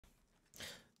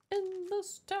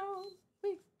this town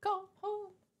we call home.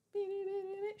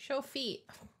 Show feet.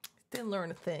 Didn't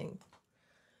learn a thing.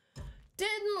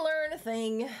 Didn't learn a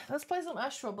thing. Let's play some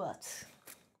Astro Bot.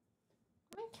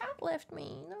 My cat left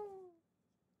me. No.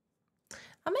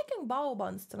 I'm making ball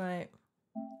buns tonight.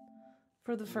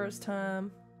 For the first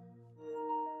time.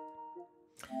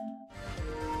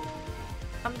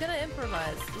 I'm gonna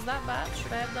improvise. Is that bad?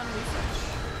 Should I have done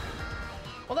research?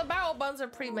 Well, the barrel buns are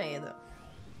pre-made.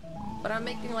 But I'm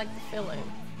making like the filling.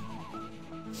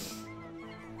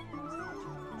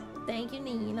 Thank you,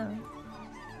 Nina.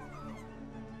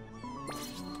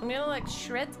 I'm gonna like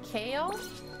shred kale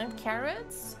and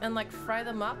carrots and like fry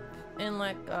them up in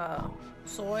like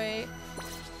soy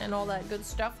and all that good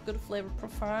stuff, good flavor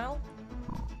profile.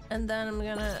 And then I'm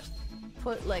gonna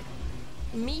put like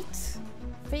meat,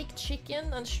 fake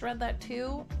chicken, and shred that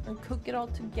too, and cook it all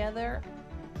together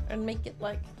and make it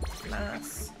like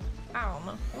nice. I don't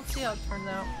know. Let's see how it turns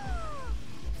out.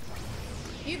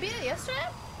 You beat it yesterday?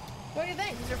 What do you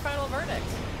think? What's your final verdict?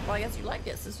 Well, I guess you like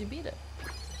it since you beat it.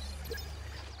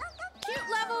 Cute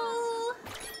level!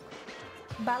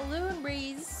 Balloon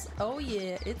breeze. Oh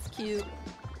yeah, it's cute.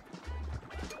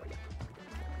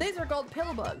 These are called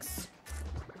pill bugs.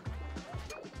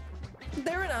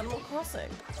 They're in Animal Crossing.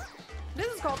 This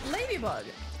is called ladybug.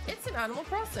 It's in Animal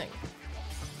Crossing.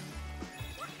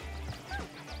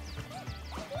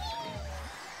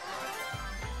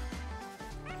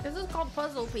 This is called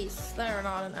puzzle piece. They're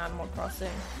not in Animal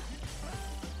Crossing.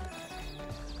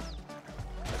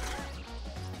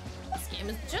 This game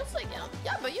is just like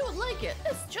yeah, but you would like it.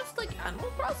 It's just like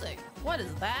Animal Crossing. What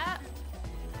is that?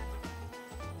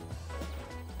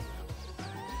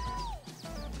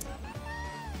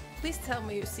 Please tell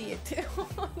me you see it too.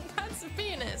 That's a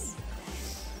penis.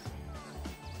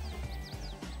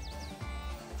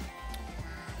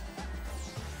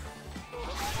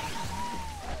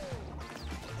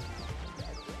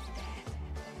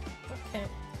 Okay.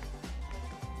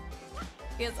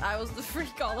 Yes, I was the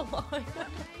freak all along.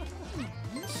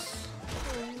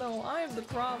 Oh no, I am the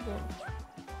problem.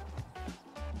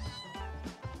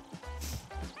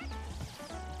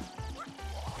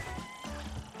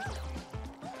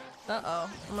 Uh-oh,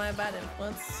 am I a bad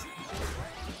influence?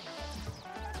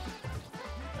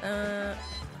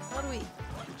 How do we...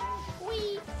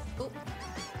 Wee! Oh.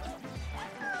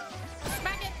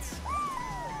 Smack it!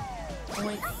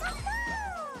 Wait.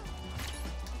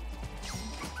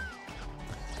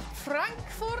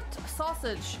 Frankfurt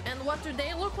sausage. And what do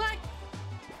they look like?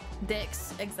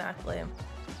 Dicks, exactly.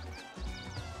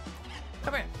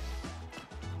 Come here.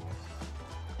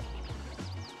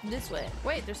 This way.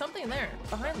 Wait, there's something there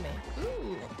behind me.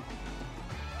 Ooh.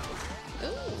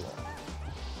 Ooh.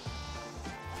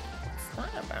 What's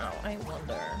that about? I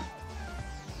wonder.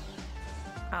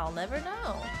 I'll never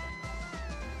know.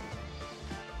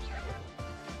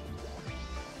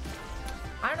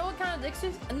 I don't know what kind of dicks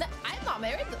you... I'm not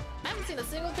married. I haven't seen a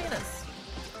single penis.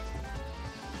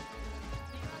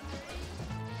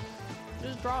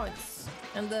 Just drawings.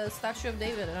 And the statue of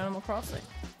David in Animal Crossing.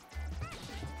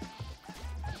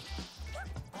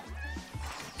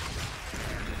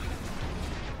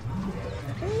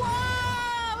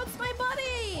 Whoa! It's my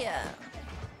buddy!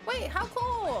 Wait, how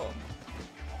cool!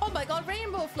 Oh my god,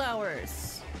 rainbow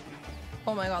flowers!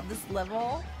 Oh my god, this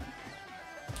level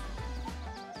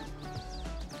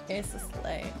is a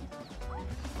slay.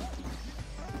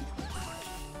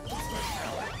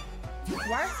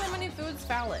 Why are so many foods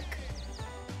phallic?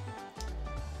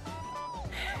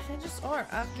 They just are.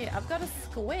 Okay, I've got a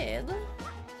squid.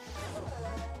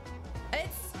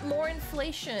 It's more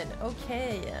inflation.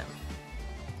 Okay.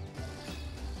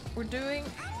 We're doing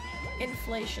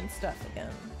inflation stuff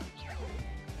again.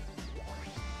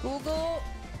 Google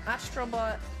Astro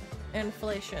Bot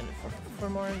inflation for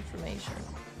more information.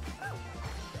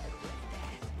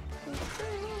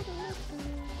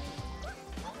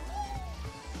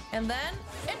 And then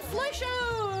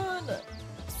inflation!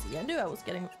 See, I knew I was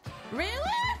getting... Really?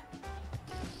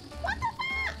 What the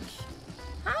fuck?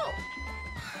 How?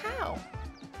 How?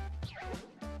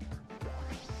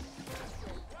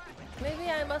 Maybe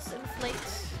I must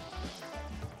inflate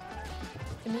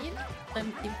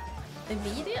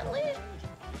immediately?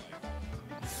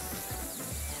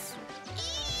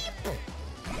 Eep.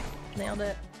 Nailed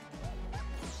it.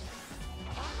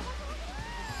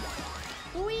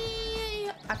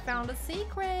 Whee! I found a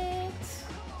secret!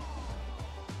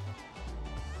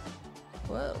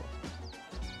 Whoa.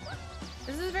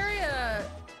 This is very,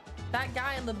 that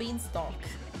guy in the beanstalk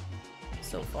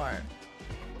so far.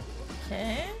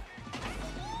 Okay.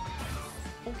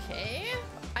 Okay.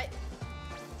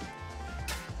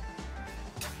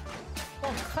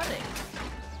 Oh, cutting.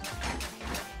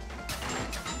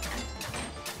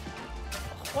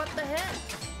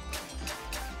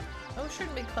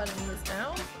 shouldn't be cutting this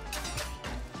down.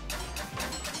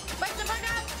 Wake the fuck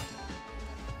up!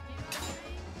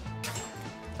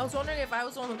 I was wondering if I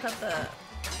was the one who cut the...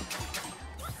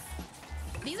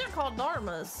 These are called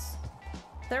dharmas.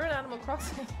 They're in Animal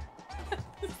Crossing. I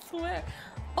swear.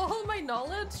 All my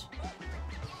knowledge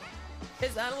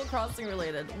is Animal Crossing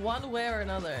related, one way or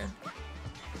another.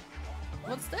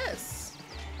 What's this?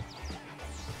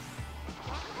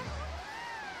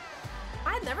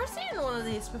 I'd never seen one of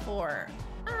these before.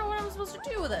 I don't know what I'm supposed to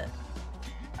do with it.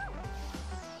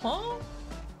 Huh?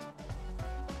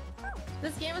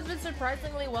 This game has been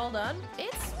surprisingly well done.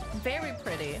 It's very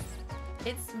pretty.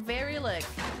 It's very like...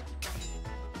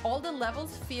 All the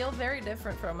levels feel very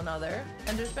different from another.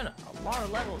 And there's been a lot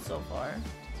of levels so far.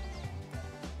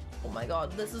 Oh my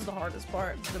god, this is the hardest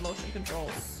part. The motion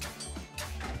controls.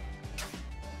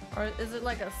 Or is it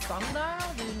like a sundial?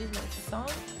 Do you need like sun?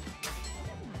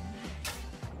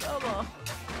 Come on.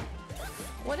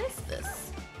 What is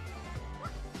this?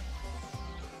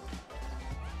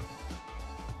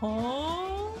 Huh?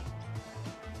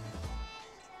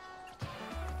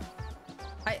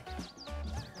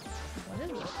 What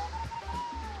is it?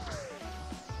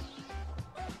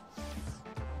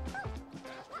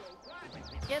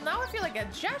 Yeah, now I feel like a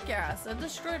jackass. I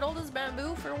destroyed all this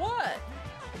bamboo for what?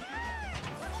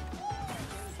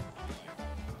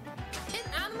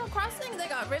 In Animal Crossing, they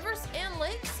got rivers and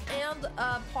lakes and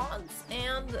ponds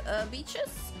and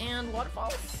beaches and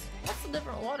waterfalls. What's the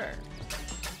different water?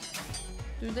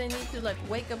 Do they need to like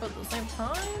wake up at the same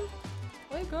time?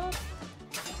 Wake up.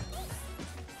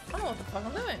 I don't know what the fuck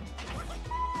I'm doing.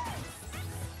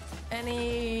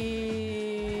 Anyone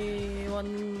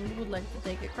would like to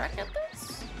take a crack at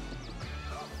this?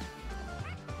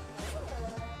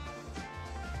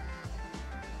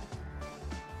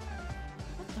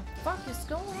 What the fuck is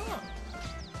going on?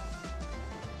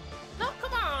 No,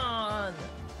 come on!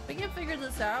 We can figure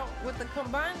this out with the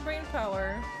combined brain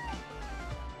power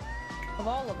of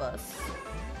all of us.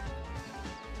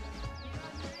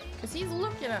 Because he's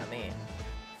looking at me.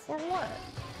 For what?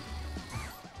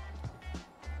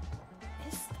 What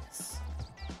is this?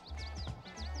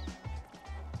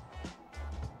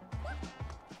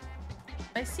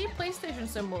 I see PlayStation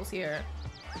symbols here.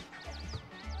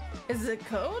 Is it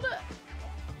code?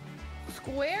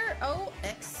 Square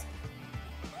OX.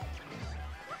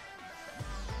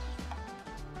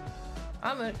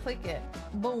 I'm gonna click it.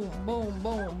 Boom, boom,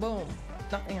 boom, boom.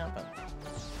 Nothing happened.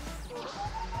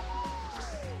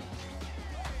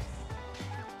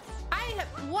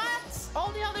 What?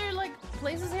 All the other like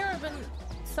places here have been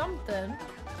something.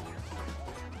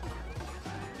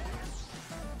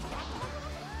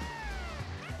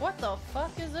 What the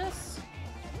fuck is this?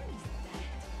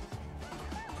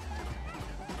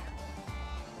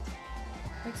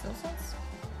 Makes no sense.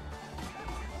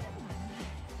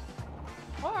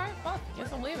 Alright, fuck.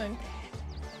 Guess I'm leaving.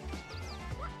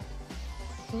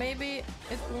 Maybe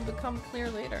it will become clear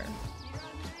later.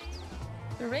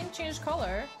 The ring changed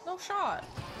color? No shot.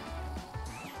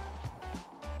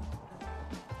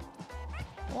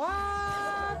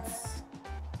 What?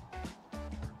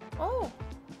 Oh.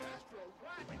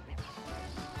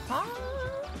 Huh?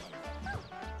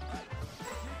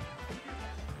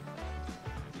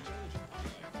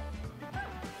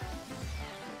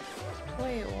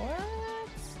 Wait, what?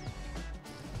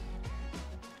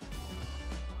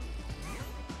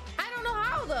 I don't know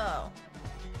how though.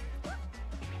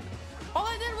 All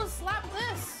I did was slap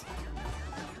this.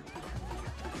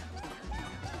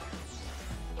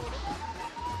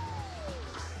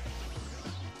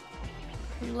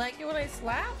 You like it when I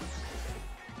slap?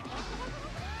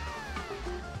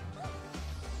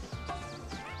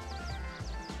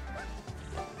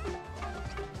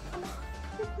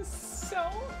 So?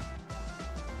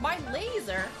 My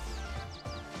laser?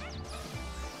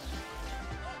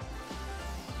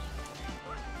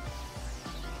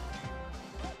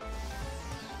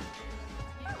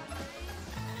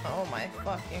 Oh my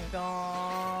fucking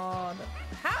god.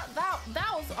 How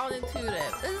that was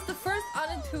unintuitive. This is the first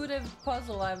unintuitive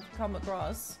puzzle I've come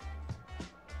across.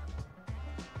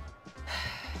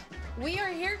 We are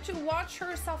here to watch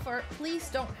her suffer. Please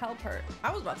don't help her.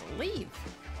 I was about to leave.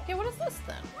 Okay, what is this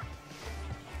then?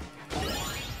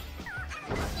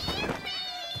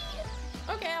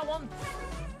 Okay, I won.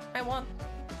 I won.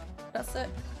 That's it.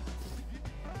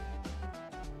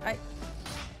 I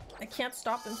can't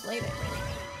stop inflating.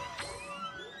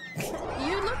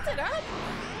 You looked it up?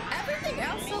 Everything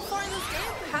else so far in this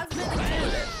game has been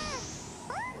intuitive.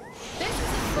 This is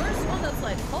the first one that's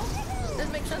like, oh, this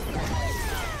makes sense.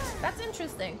 That's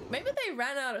interesting. Maybe they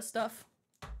ran out of stuff.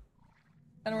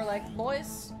 And we're like,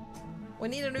 boys, We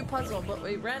need a new puzzle, but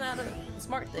we ran out of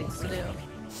smart things to do.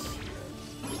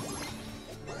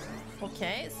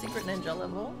 Okay, secret ninja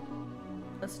level.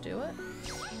 Let's do it.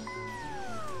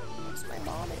 Where's my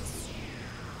bodies?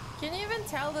 Can you even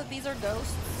tell that these are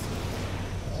ghosts?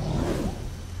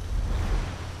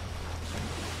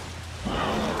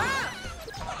 Ah!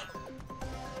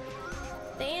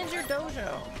 Danger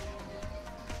Dojo.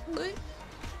 Ooh.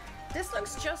 This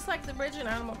looks just like the bridge in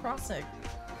Animal Crossing.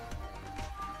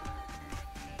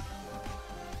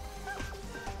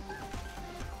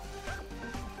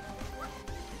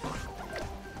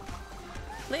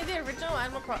 Play the original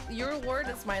Animal Crossing. Your word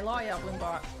is my law, Yabbe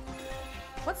Bot.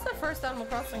 What's the first Animal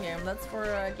Crossing game? That's for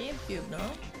GameCube, no?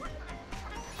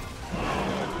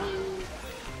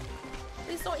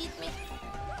 Please don't eat me.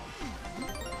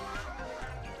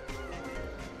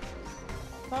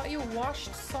 Thought you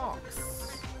washed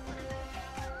socks.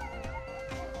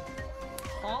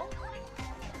 Huh?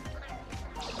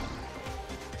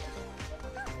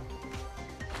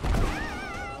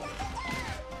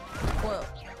 Whoa.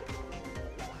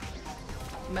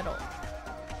 Metal.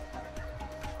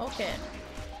 Okay.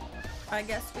 I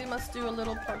guess we must do a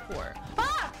little parkour.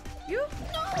 Ah! You?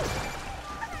 No!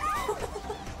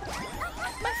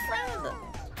 My friend!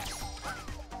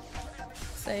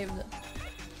 Saved.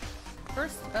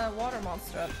 First water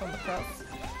monster up from the cross.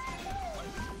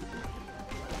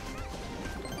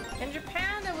 In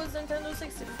Japan it was Nintendo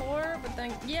 64, but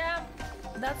then, yeah,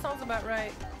 that sounds about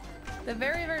right. The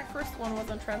very, very first one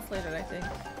wasn't translated, I think.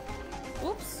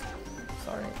 Oops.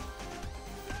 Sorry.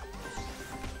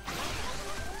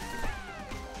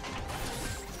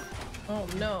 Oh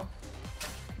no.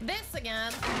 This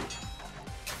again!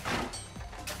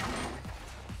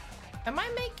 Am I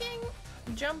making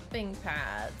jumping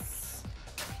pads?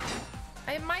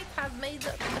 I might have made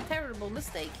a terrible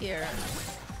mistake here.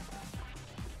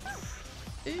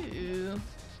 Ooh.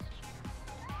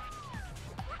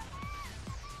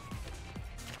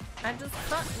 I just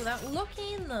cut without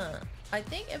looking. I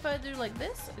think if I do like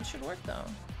this, it should work though.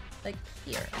 Like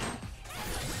here.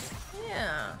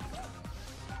 Yeah.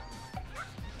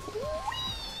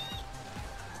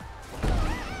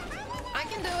 I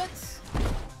can do it.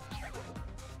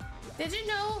 Did you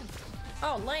know?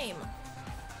 Oh, lame.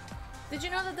 Did you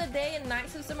know that the day and night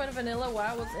system in Vanilla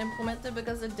WoW was implemented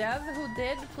because the dev who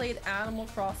did played Animal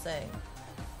Crossing?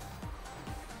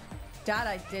 That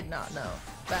I did not know,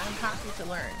 but I'm happy to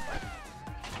learn.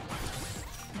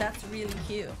 That's really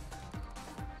cute.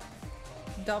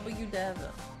 WDev.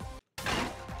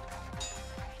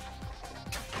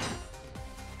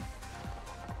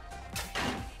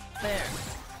 There.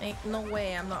 Ain't no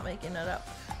way I'm not making it up.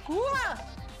 Whoa!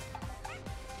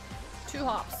 2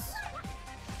 hops.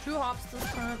 2 hops this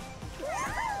time.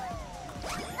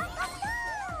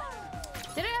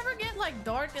 Did it ever get like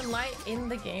dark and light in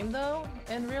the game though?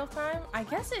 In real time? I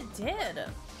guess it did.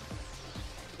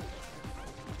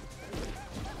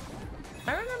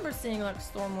 I remember seeing like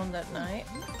Storm one that night.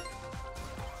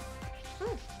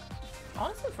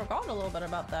 Honestly forgot a little bit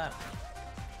about that.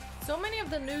 So many of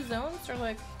the new zones are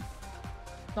like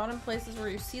not in places where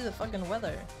you see the fucking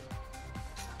weather.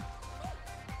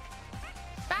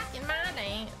 Back in my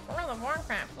day, World of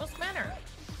Warcraft was better.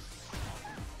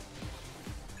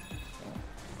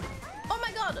 Oh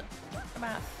my god! A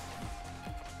bath.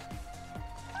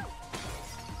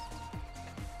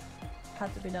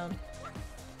 Had to be done.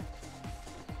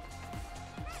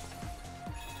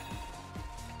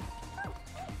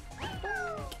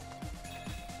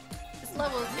 This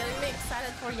level is getting me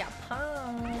excited for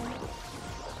Japan.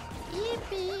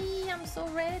 Yippee! I'm so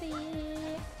ready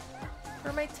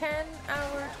for my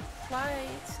 10-hour flight.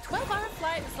 12-hour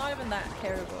flight is not even that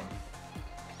terrible.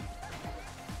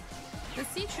 The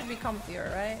seat should be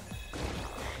comfier, right?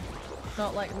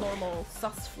 Not like normal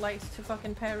sus flight to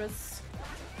fucking Paris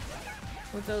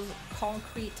with those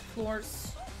concrete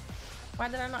floors. Why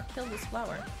did I not kill this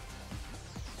flower?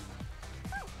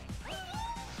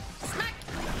 Smack!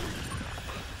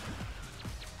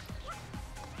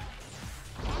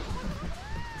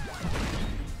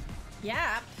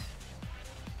 Yap!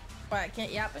 Why, I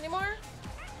can't yap anymore?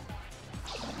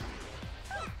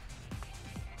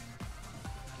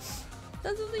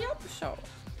 This is the Yap show.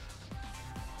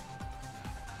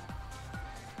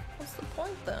 What's the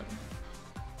point then?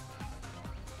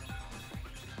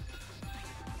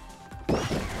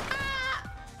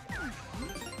 Ah!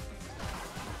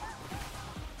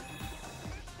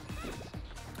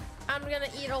 I'm gonna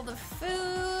eat all the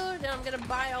food and I'm gonna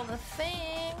buy all the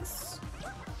things.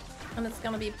 And it's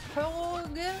gonna be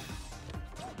Pog.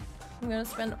 I'm gonna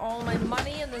spend all my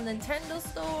money in the Nintendo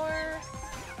store.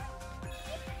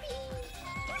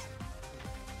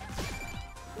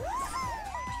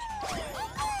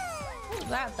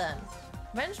 That then.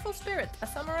 Vengeful Spirit, a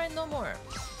samurai no more.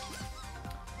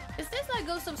 Is this like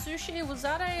Ghost of Sushi? Was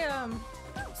that a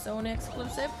Sony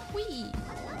exclusive? Whee!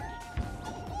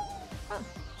 Huh.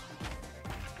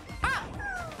 Ah!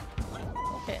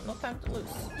 Okay, no time to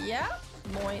lose. Yeah?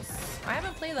 Nice. I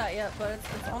haven't played that yet, but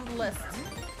it's on the list.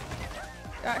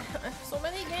 God, so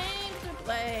many games to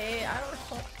play.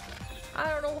 I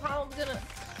don't know how I'm gonna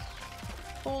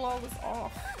pull all this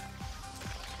off.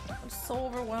 I'm so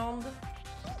overwhelmed.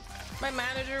 My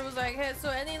manager was like, hey, so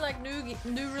any like new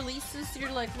releases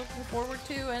you're like looking forward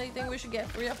to? Anything we should get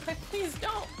for you? I'm like, please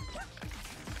don't.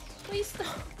 Please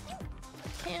don't.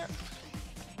 I can't.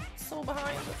 I'm so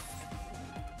behind.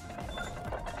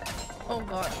 Oh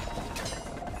god.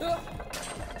 Ugh.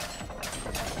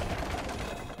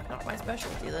 Not my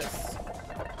specialty, this.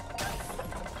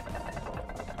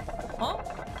 Huh?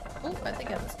 Oh, I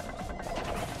think I missed it.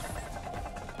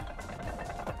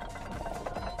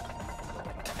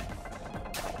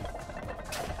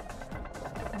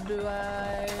 Do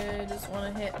I just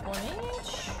want to hit one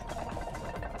each?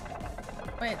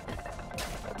 Wait.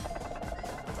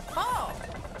 Oh!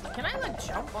 Can I like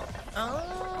jump on?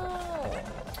 Oh!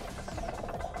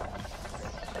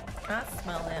 I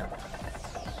smell it.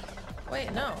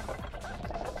 Wait, no.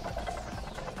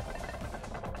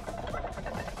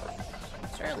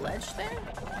 Is there a ledge there?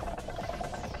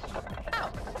 Oh!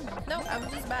 No, I was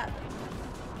just bad.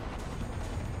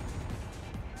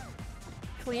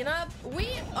 Clean up.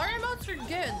 Our emotes are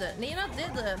good. Nina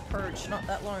did the purge not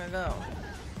that long ago.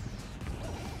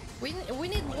 We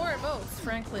need more emotes,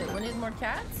 frankly. We need more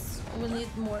cats. We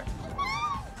need more.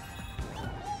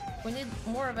 We need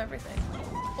more of everything.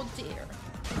 Oh dear.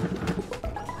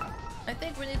 I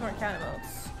think we need more cat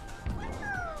emotes.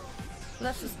 But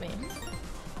that's just me.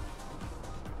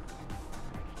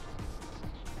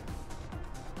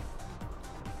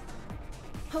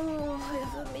 Oh, I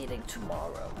have a meeting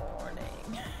tomorrow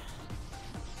morning.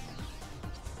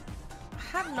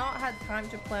 I have not had time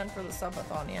to plan for the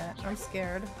subathon yet. I'm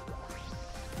scared.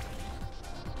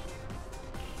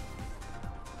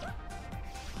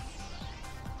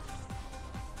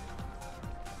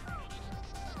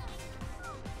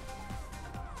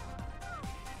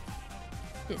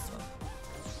 This one.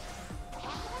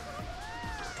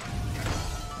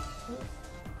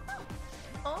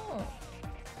 Oh.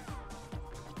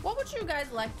 What would you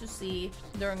guys like to see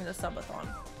during the subathon?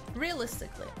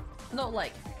 Realistically. No,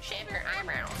 like, shave your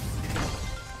eyebrows.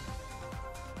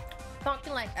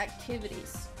 Talking like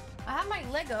activities. I have my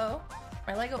Lego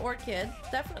orchid.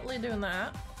 Definitely doing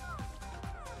that.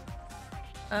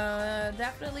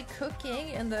 Definitely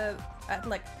cooking in the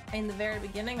very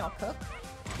beginning. I'll cook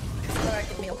so I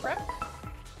can meal prep.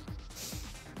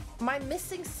 My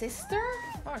missing sister?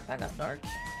 Fuck, that got dark.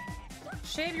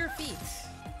 Shave your feet.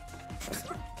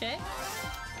 Okay.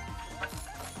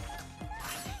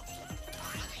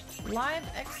 Live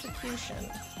execution.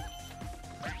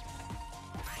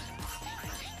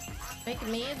 Make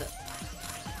mead?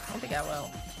 I don't think I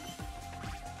will.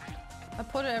 I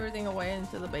put everything away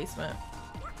into the basement.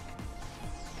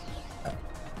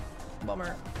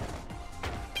 Bummer.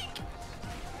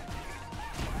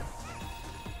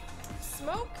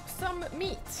 Smoke some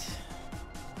meat.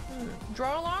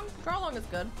 Draw along? Draw along is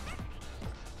good.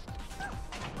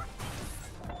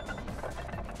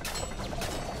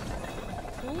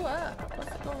 Ooh,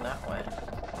 what's going that way?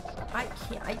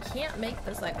 I can't make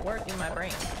this like work in my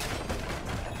brain.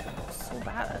 I'm so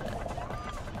bad at it.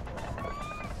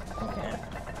 Okay.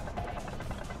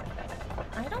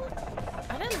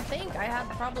 I didn't think I had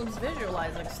problems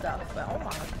visualizing stuff, but oh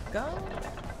my god.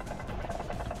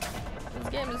 This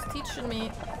game is teaching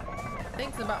me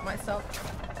things about myself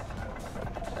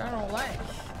that I don't like.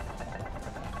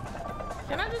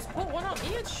 Can I just put one on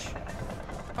each?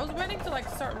 I was waiting to like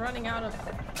start running out of...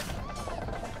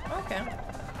 Okay.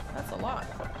 That's a lot.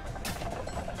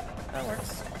 That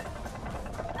works.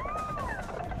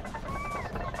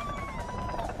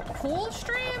 Pool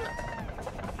stream?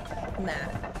 Nah.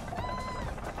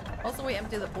 Also, we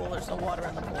empty the pool. There's no water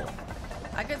in the pool.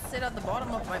 I could sit at the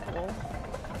bottom of my pool.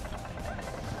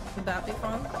 Would that be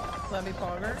fun? Would that be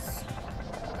poggers?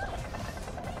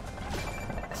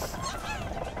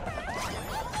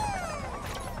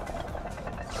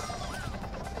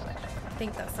 I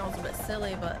think that sounds a bit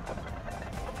silly, but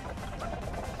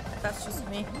that's just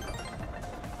me.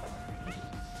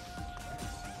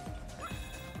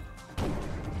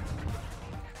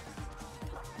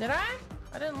 Did I?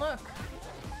 I didn't look.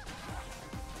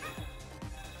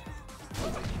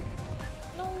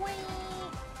 No way.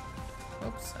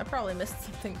 Oops, I probably missed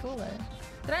something cool there.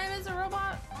 Did I miss a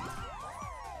robot?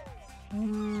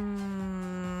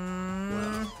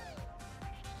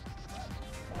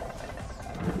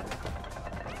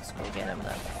 M&M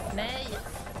then. Nej!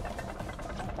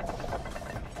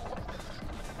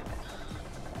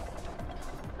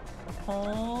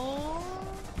 Oh.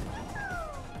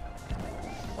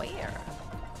 Where?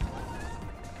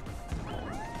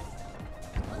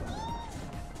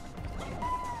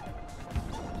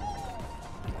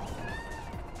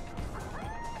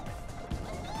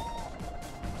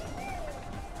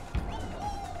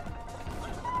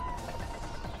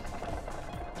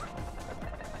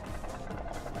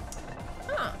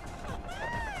 Huh.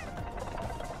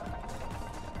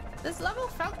 This level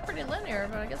felt pretty linear,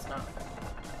 but I guess not.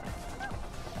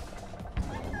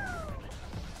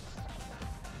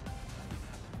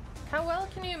 How well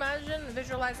can you imagine,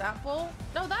 visualize apple?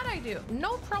 No, that I do.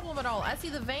 No problem at all. I see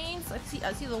the veins,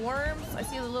 I see the worms, I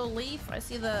see the little leaf, I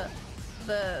see the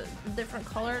different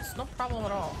colors. No problem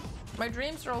at all. My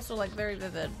dreams are also like very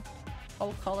vivid.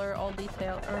 All color, all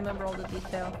detail. I remember all the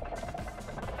detail.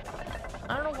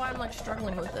 I don't know why I'm like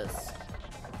struggling with this.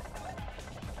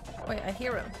 Wait, I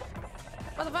hear him.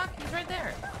 What the fuck? He's right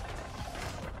there.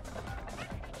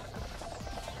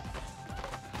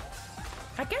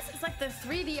 I guess it's like the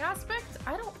 3D aspect.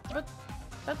 I don't, but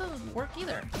that doesn't work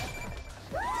either.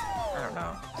 I don't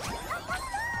know.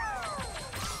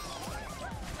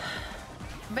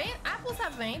 Apples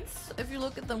have veins if you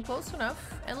look at them close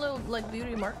enough, and little like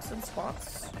beauty marks and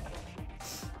spots.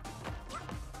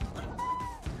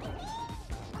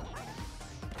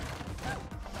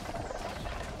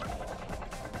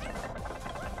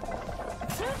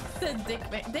 The dick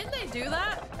vein. Didn't they do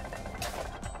that?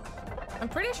 I'm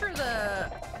pretty sure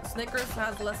the Snickers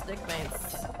has less dick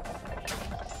veins.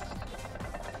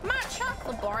 My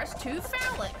chocolate bar is too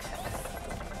phallic.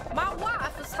 My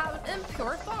wife is having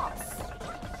impure thoughts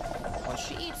when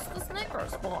she eats the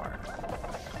Snickers bar.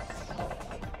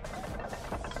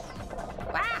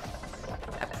 Ah!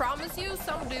 I promise you,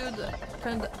 some dude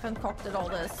concocted all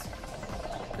this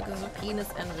because of penis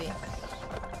envy.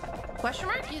 Question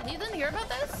mark? You didn't hear about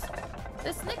this?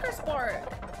 The Snickers bar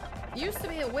used to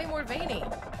be way more veiny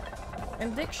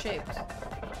and dick shaped,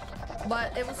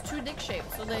 but it was too dick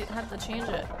shaped, so they had to change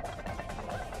it.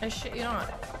 I shit you not.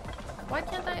 Why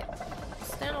can't I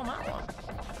stand on that one?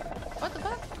 What the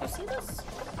fuck? You see this?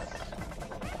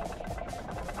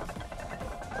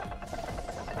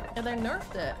 And they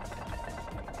nerfed it.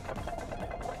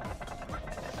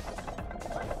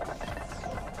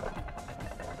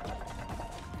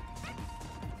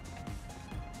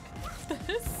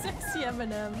 Sexy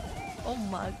M&M. Oh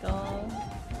my god.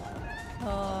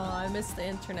 Oh, I missed the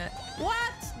internet.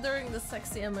 What? During the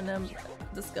sexy M&M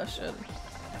discussion.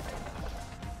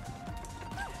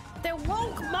 The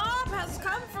woke mob has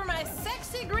come for my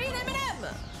sexy green M&M.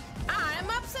 I'm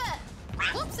upset.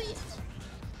 Whoopsie.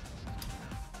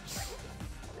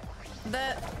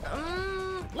 That,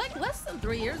 like less than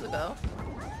 3 years ago.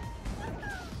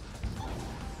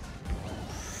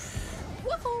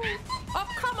 Woohoo! Oh,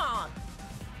 come on.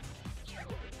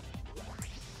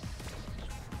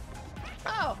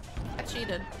 Oh, I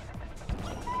cheated.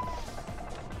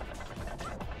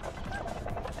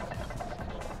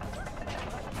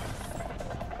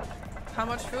 How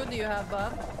much food do you have,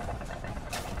 bub?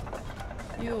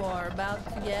 You are about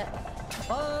to get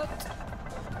fucked.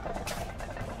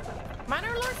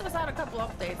 Minor Lords has had a couple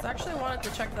updates. I actually wanted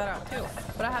to check that out too,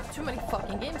 but I have too many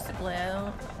fucking games to play.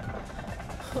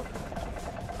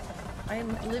 I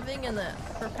am living in a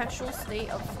perpetual state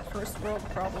of first world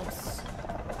problems.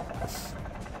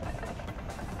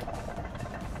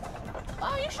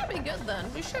 Oh, you should be good then.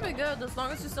 You should be good as long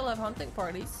as you still have hunting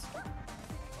parties.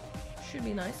 Should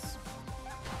be nice.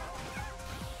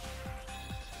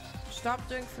 Stop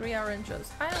doing 3-hour intros.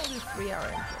 I don't do 3-hour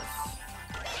intros.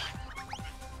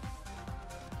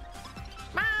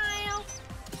 Smile!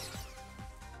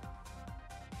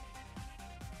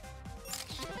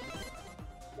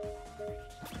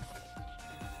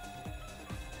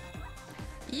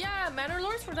 Yeah, Manor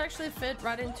Lords would actually fit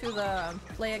right into the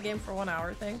play a game for 1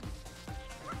 hour thing.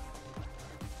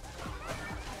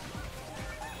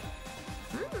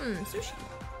 Sushi.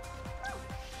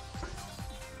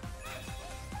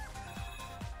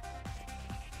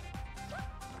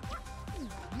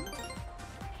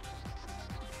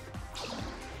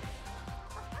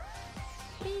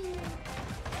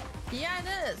 Yeah, it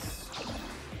is.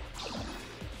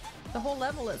 The whole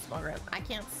level is Margaret. I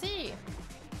can't see.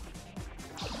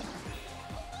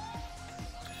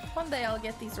 One day I'll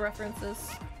get these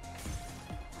references.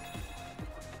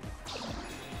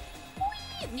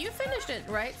 You finished it,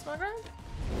 right, Smugger?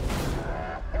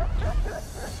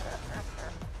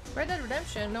 Red Dead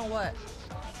Redemption? No, what?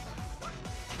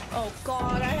 Oh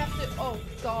god, I have to. Oh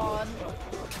god.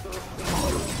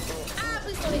 Ah,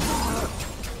 please don't hit me.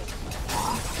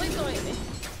 Please don't hit me.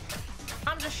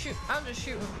 I'm just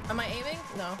shooting. Am I aiming?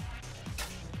 No.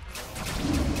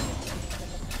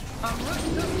 I'm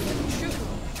shooting.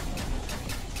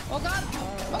 Oh god!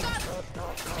 Oh god!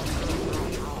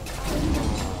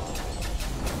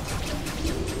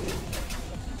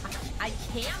 I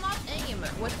cannot aim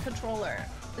with controller.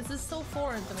 This is so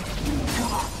foreign to me.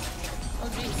 Oh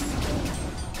jeez.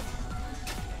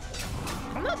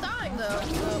 I'm not dying though,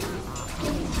 so.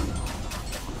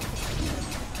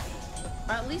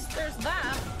 At least there's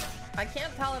that. I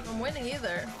can't tell if I'm winning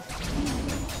either.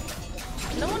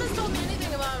 No one has told me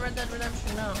anything about Red Dead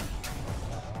Redemption, no.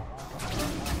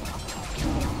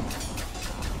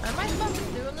 Am I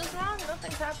fucking doing this wrong?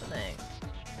 Nothing's happening.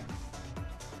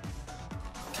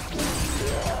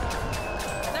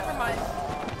 Never mind.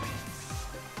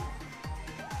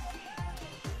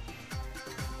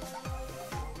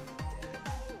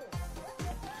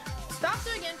 Stop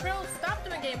doing intro, stop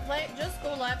doing gameplay, just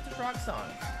go live to Frog Song.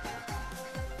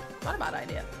 Not a bad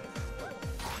idea.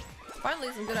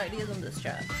 Finally some good ideas in this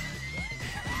chat.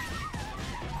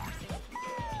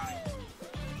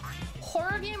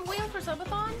 Horror game wheel for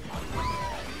subathon?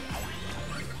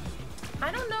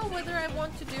 I don't know whether I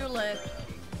want to do like...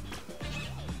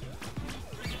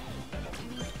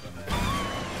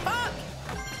 Fuck!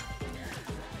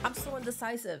 I'm so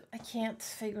indecisive. I can't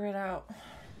figure it out.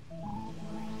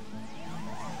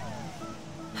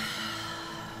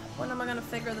 When am I gonna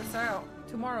figure this out?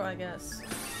 Tomorrow, I guess.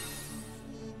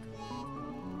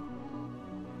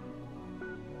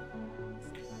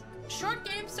 Short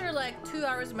games are like 2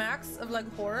 hours max of like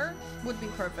horror would be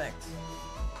perfect.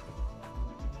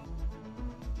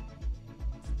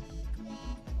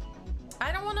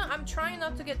 I don't wanna, I'm trying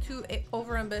not to get too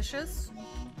over ambitious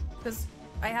because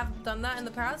I have done that in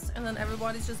the past and then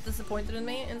everybody's just disappointed in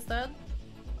me instead.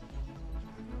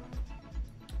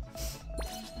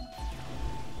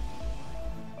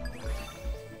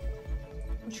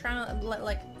 I'm trying to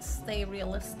like stay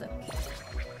realistic.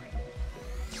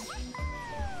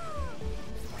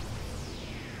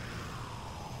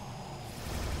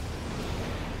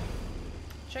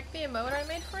 Check the emote I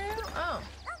made for you? Oh.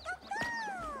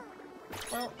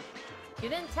 Well, you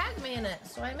didn't tag me in it,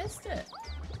 so I missed it.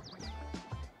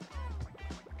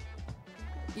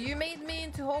 You made me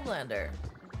into Homelander.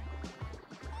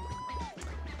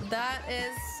 That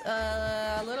is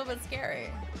a little bit scary.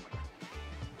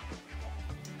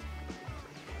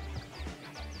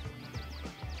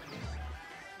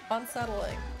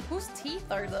 Unsettling. Whose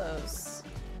teeth are those?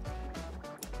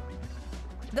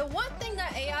 The one thing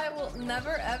that AI will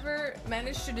never ever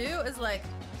manage to do is like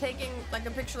taking like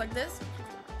a picture like this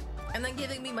and then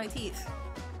giving me my teeth.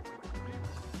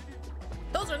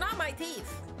 Those are not my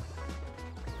teeth.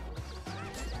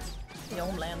 The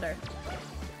Homelander.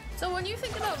 So when you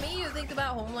think about me, you think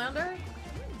about Homelander?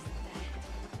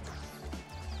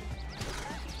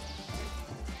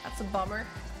 That's a bummer.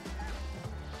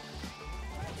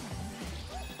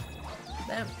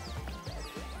 Damn.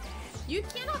 You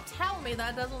cannot tell me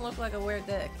that doesn't look like a weird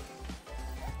dick.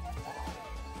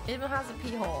 It even has a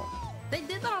pee hole. They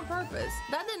did that on purpose.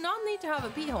 That did not need to have a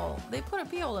pee hole. They put a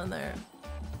pee hole in there.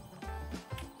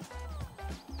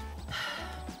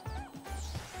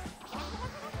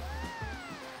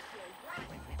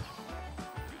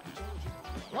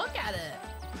 Look at it.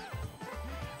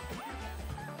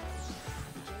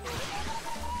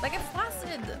 Like a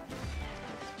flaccid.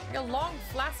 Like a long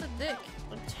flaccid dick.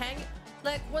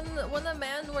 Like when the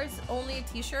man wears only a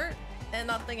t-shirt and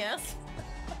nothing else.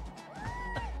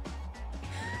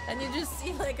 And you just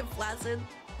see like a flaccid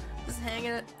just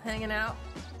hanging out.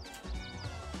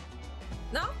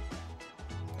 No?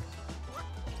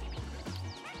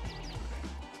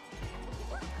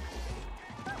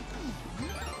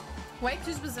 Way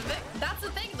too specific? That's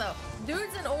the thing though.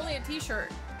 Dudes in only a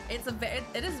t-shirt. It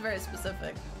is very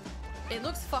specific. It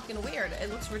looks fucking weird.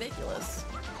 It looks ridiculous.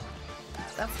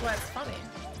 That's why it's funny.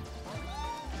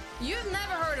 You've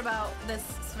never heard about this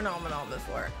phenomenon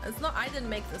before. It's not, I didn't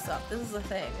make this up. This is a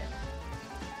thing.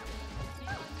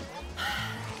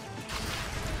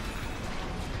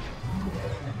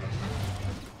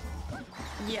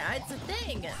 Yeah, it's a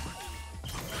thing.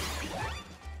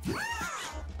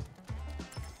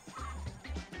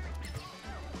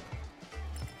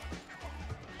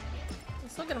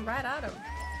 It's looking right at him.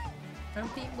 I'm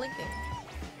keep blinking.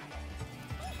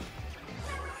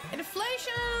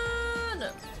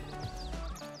 Inflation!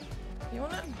 You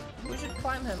wanna? We should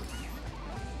climb him.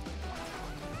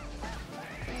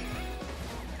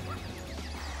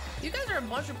 You guys are a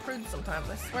bunch of prudes sometimes,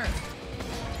 I swear.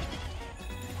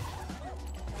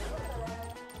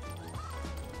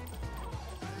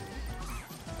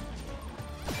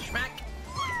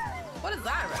 What is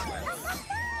that reference?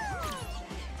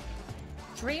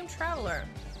 Dream Traveler.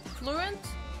 Fluent.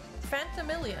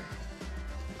 Phantomillion.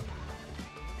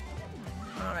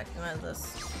 I don't recognize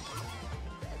this.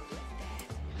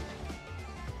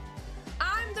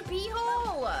 I'm the pee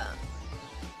hole!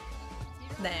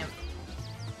 Damn.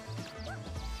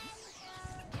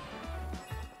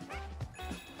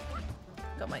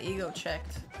 Got my ego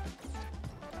checked.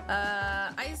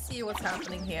 I see what's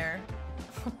happening here.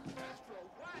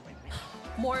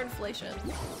 More inflation.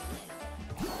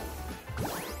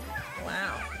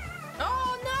 Wow.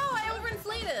 Oh no, I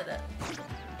overinflated!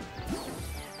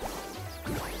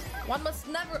 One must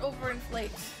never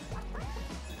overinflate.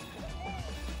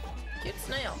 Cute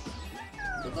snail.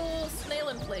 Google snail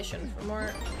inflation for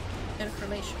more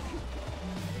information.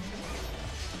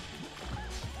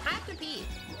 I have to pee.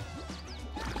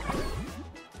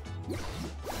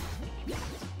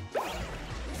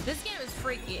 This game is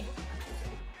freaky.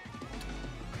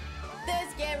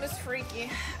 This game is freaky.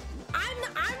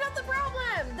 I'm not the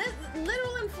problem. This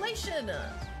literal inflation.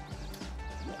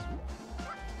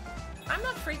 I'm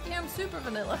not freaky. I'm super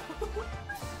vanilla.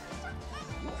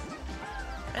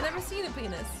 I never seen a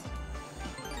penis.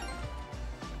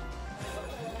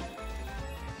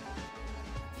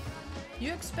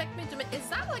 You expect me to make... Is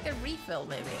that like a refill,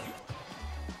 maybe?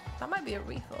 That might be a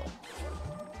refill.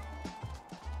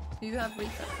 Do you have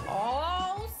refill?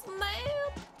 Oh,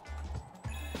 snap!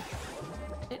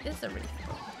 It is a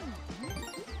refill.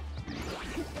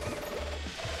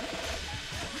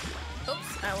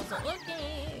 Oops, I wasn't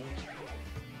looking.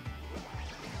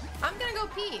 I'm gonna go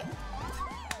pee.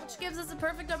 Which gives us a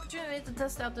perfect opportunity to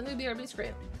test out the new BRB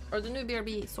screen. Or the new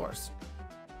BRB source.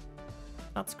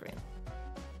 Not screen.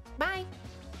 Bye!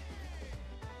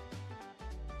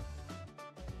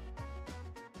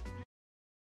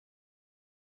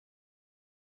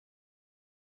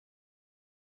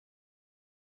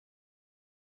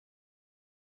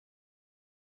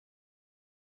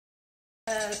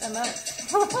 I'm out.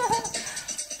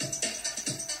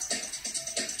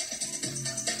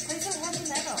 Play some heavy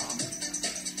metal.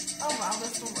 Oh wow,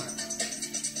 this will work.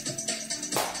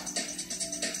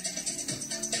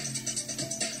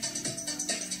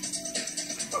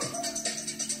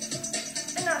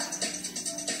 Enough.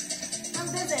 I'm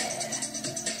busy.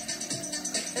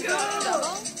 Is that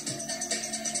double?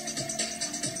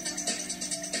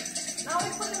 Now we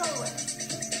put it all away.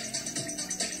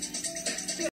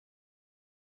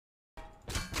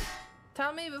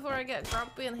 Tell me before I get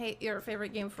grumpy and hate your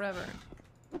favorite game forever.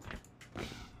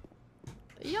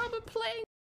 Yabbe playing.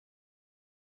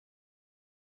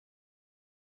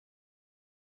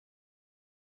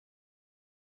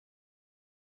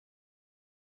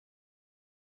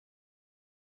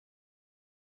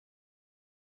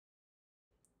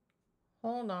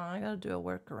 Hold on, I gotta do a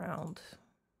workaround.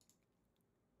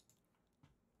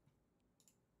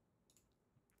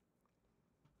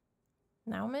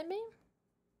 Now maybe?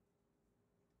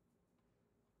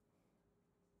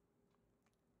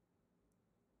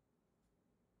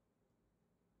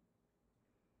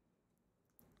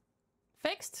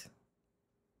 Fixed?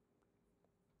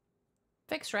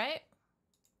 Fixed, right?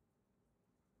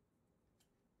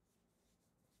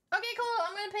 Okay, cool.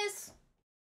 I'm gonna piss.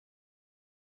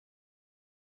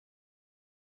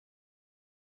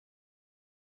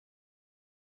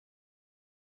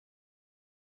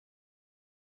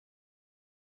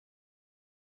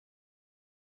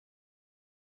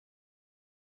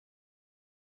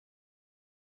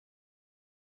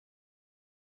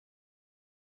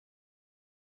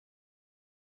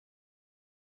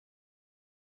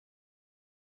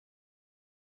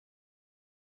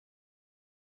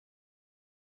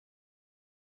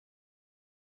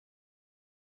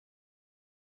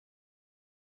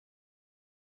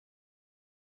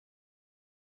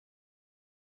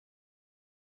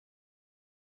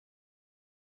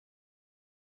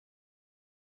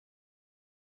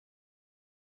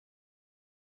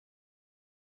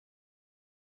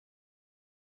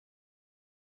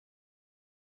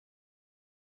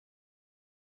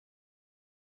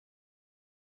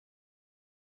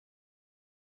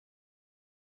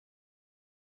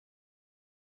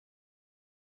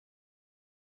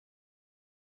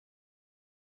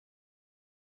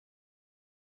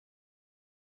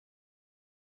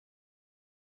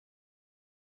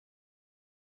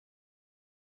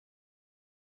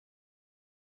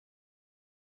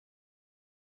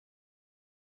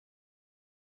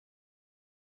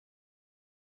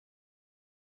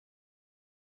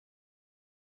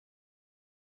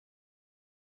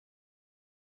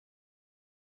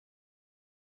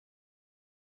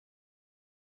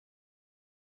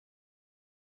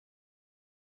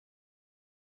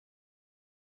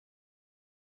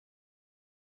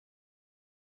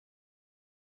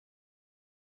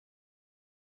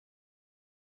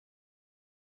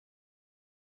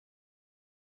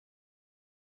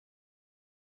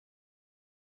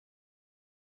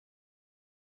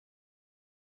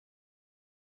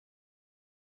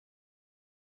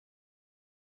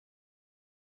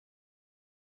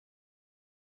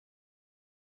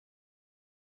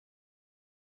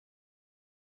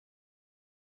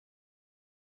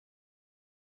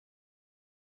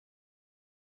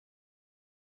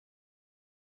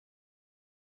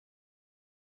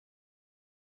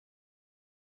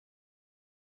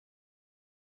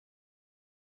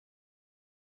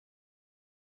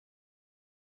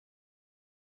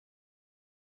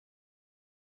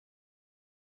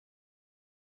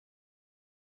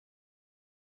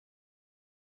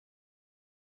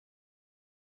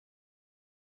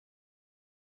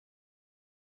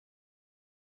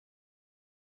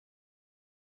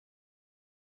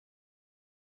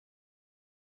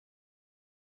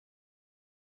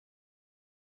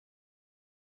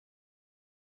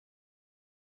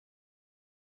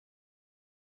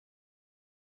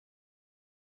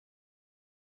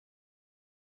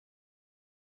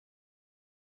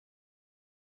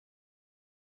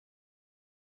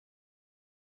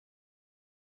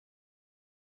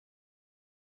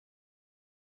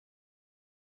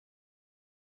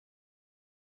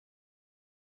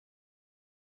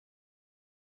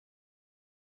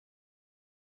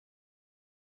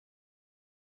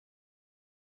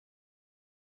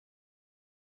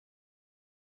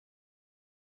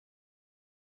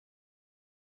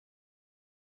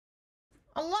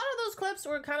 A lot of those clips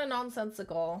were kind of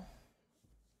nonsensical.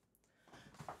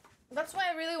 That's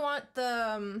why I really want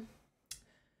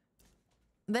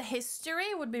the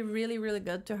history would be really, really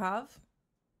good to have.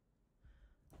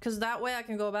 Because that way I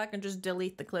can go back and just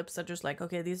delete the clips that just like,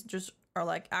 okay, these just are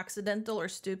like accidental or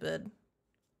stupid.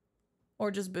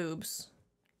 Or just boobs.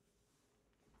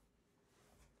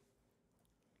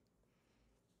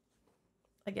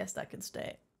 I guess that could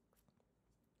stay.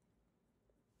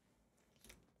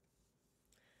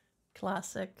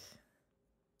 Classic.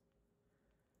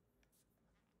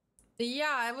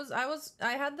 Yeah,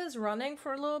 I had this running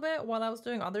for a little bit while I was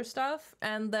doing other stuff,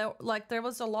 and there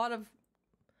was a lot of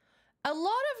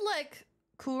like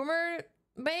Coomer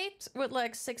bait with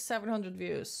like 600-700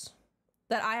 views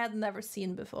that I had never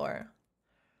seen before.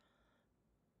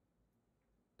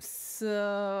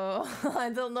 So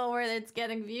I don't know where it's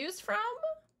getting views from,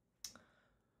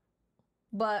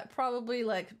 but probably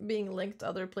like being linked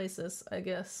other places, I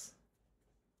guess.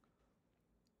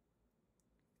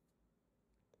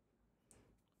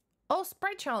 Oh,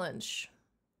 Sprite Challenge.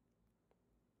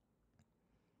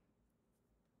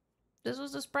 This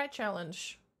was the Sprite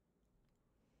Challenge.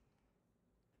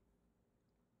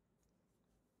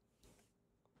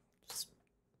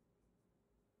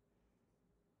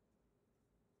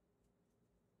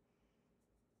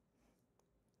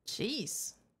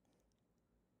 Jeez.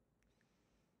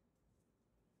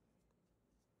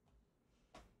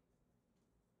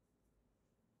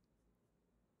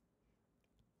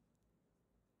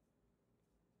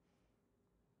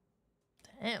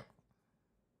 Damn.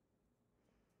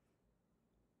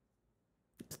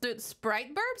 Dude,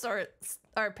 Sprite burps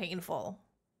are painful.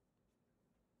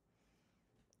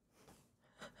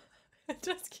 It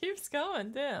just keeps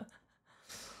going, damn.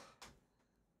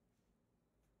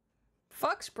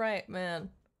 Fuck Sprite, man.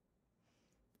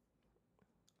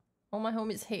 All my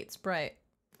homies hate Sprite.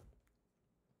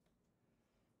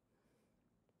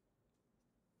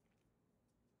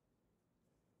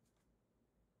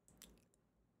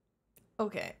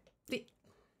 Okay.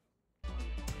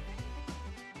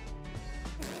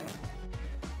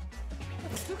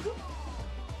 Is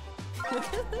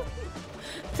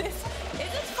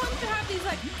it fun to have these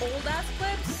like old ass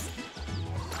clips?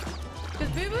 Because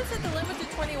Boo Boo's at the limit to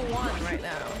 21 right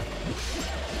now.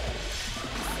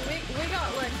 We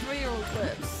got like 3-year-old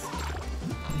clips.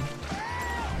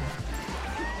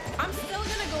 I'm still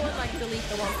gonna go and like delete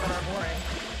the ones that are boring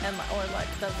and or like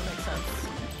doesn't make sense.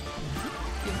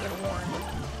 You've been warned.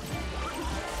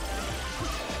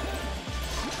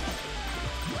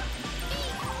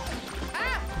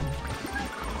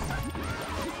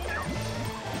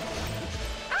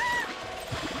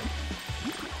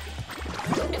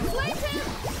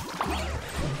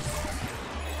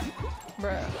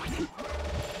 Bruh.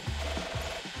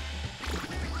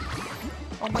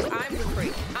 Oh, but I'm the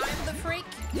freak. I'm the freak.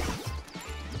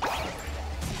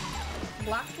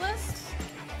 Blacklist?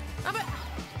 Oh, but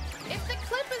if the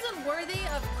clip isn't worthy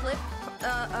of clip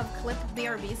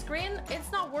BRB screen,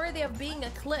 it's not worthy of being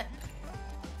a clip.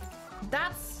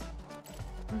 That's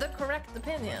the correct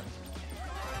opinion.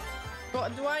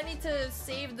 But do I need to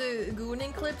save the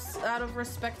gooning clips out of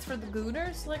respect for the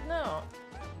gooners? Like, no.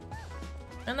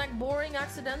 And like boring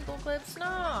accidental clips?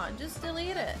 No, just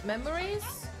delete it.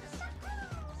 Memories?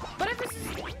 But if it's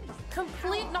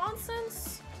complete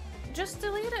nonsense, just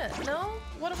delete it. No?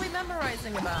 What are we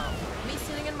memorizing about? Me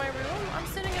sitting in my room? I'm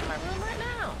sitting in my room right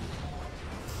now.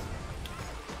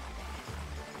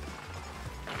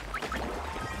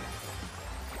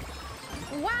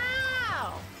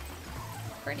 Wow!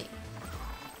 Pretty.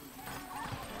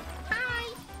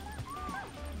 Hi!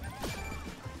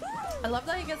 I love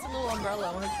that he gets a little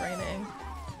umbrella when it's raining.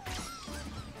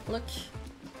 Look.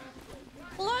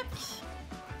 Look!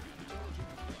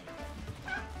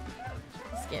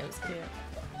 This game is cute.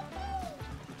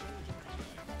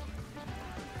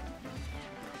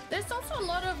 There's also a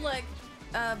lot of like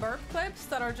burp clips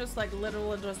that are just like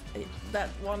literally just that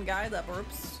one guy that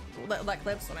burps, that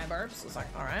clips when I burps. It's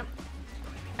like, alright.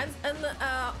 And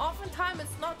oftentimes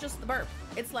it's not just the burp.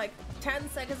 It's like 10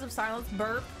 seconds of silence,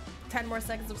 burp, 10 more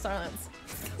seconds of silence.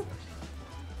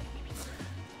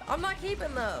 I'm not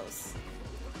keeping those.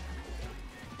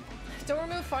 Don't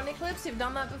remove funny clips, you've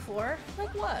done that before.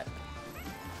 Like what?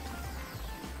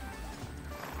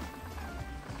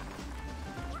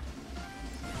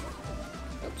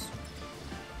 Oops.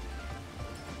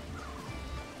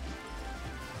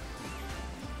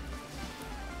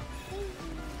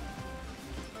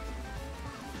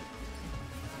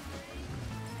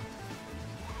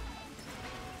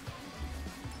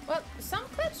 Well, some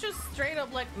clips just straight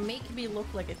up like make me look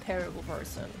like a terrible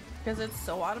person because it's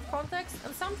so out of context,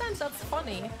 and sometimes that's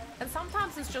funny, and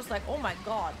sometimes it's just like, oh my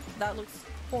god, that looks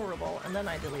horrible, and then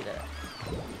I delete it.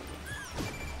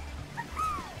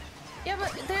 Yeah,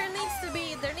 but there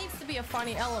needs to be a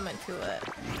funny element to it.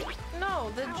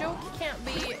 No, the joke can't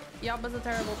be Yabbe's a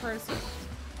terrible person.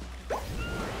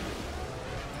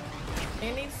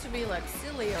 It needs to be like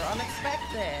silly or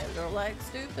unexpected or like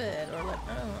stupid or like,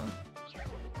 I don't know.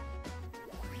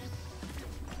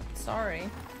 Sorry.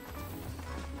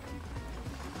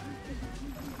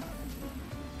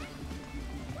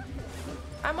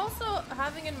 I'm also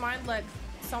having in mind like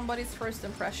somebody's first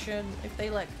impression if they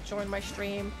like join my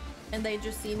stream and they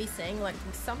just see me saying like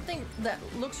something that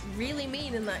looks really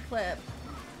mean in that clip,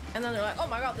 and then they're like, oh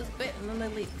my god, this bit, and then they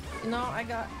leave. You know, I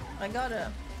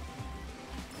gotta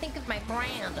think of my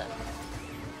brand.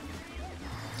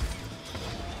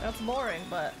 That's boring,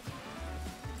 but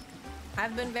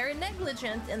I've been very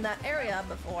negligent in that area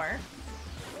before.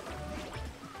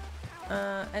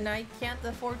 And I can't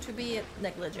afford to be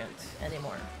negligent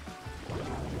anymore.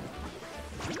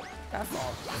 That's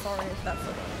all. Sorry if that's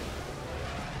a...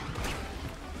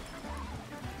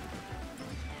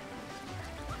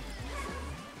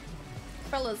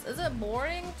 Fellas, is it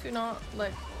boring to not,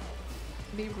 like,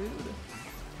 be rude?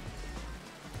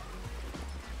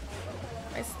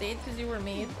 I stayed because you were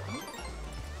mean.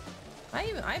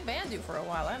 I banned you for a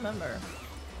while, I remember.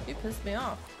 You pissed me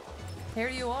off. Here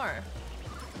you are.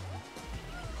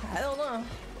 I don't know.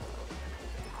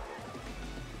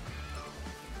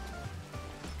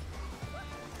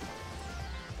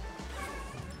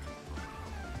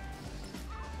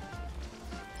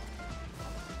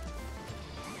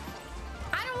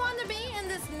 I don't want to be in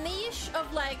this niche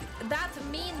of like that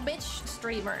mean bitch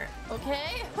streamer,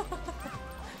 okay?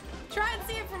 Try and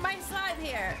see it from my side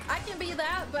here. I can be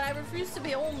that, but I refuse to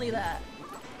be only that.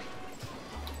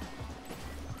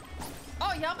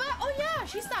 Oh, Yabbe? Oh yeah,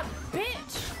 she's that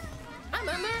bitch. I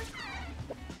remember.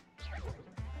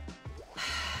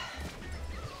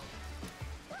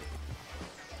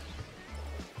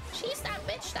 She's that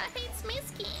bitch that hates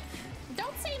Misky.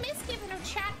 Don't say Misky in her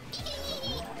chat.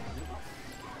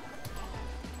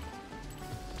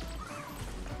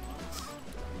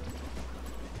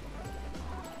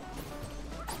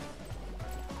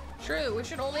 True, we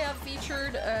should only have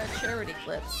featured charity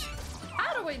clips.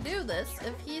 How do we do this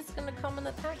if he's gonna come and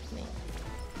attack me?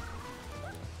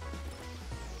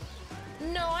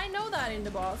 No, I know that in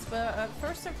the boss, but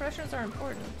first impressions are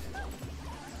important.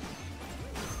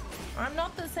 I'm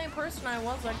not the same person I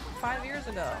was like 5 years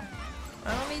ago.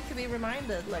 I don't need to be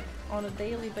reminded like on a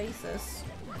daily basis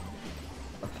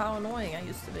of how annoying I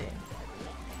used to be.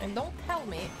 And don't tell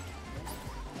me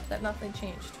that nothing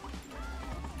changed.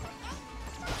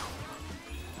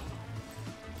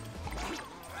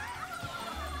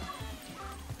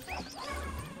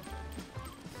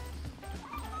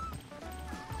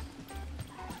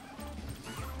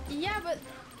 Yeah, but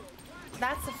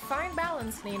that's a fine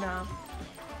balance, Nina.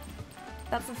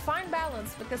 That's a fine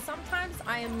balance, because sometimes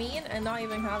I am mean and not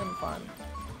even having fun.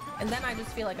 And then I just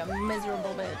feel like a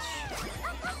miserable bitch.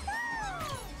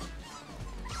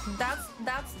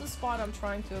 That's the spot I'm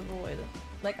trying to avoid.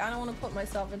 Like, I don't want to put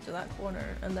myself into that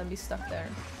corner and then be stuck there.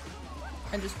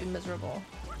 And just be miserable.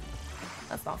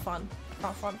 That's not fun.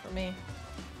 Not fun for me.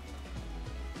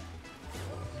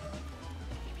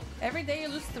 Every day you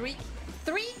lose 3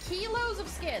 kilos of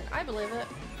skin. I believe it.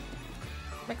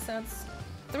 Makes sense.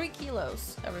 3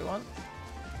 kilos, everyone.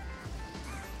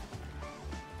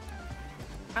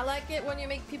 I like it when you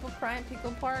make people cry in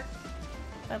Pickle Park.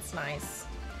 That's nice.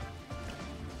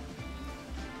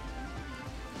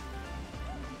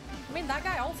 I mean, that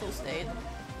guy also stayed.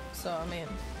 So, I mean...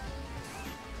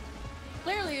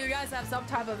 Clearly you guys have some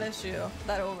type of issue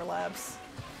that overlaps.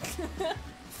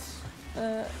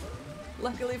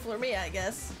 Luckily for me, I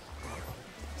guess.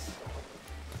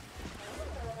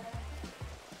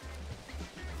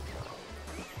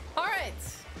 Alright.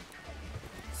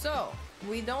 So,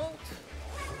 we don't...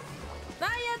 Nah,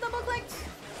 yeah, double clicked!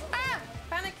 Ah!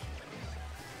 Panic!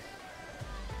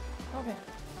 Okay.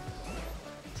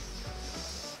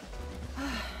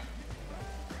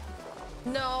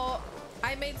 No,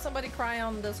 I made somebody cry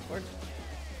on Discord.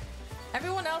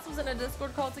 Everyone else was in a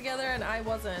Discord call together and I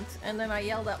wasn't. And then I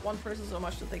yelled at one person so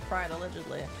much that they cried,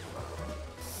 allegedly.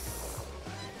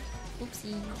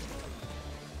 Oopsie.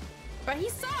 But he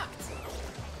sucked!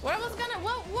 What was gonna...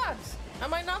 What?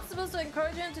 Am I not supposed to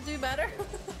encourage him to do better?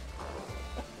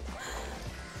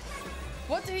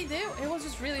 What did he do? It was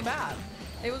just really bad.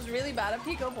 It was really bad at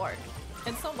Pico Park.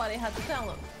 And somebody had to tell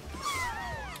him.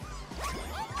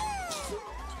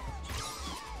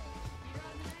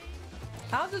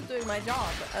 I was just doing my job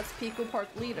as Pico Park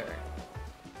leader.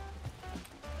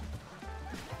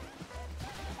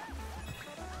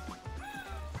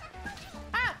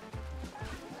 Ah!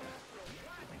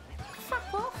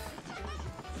 Fuck off.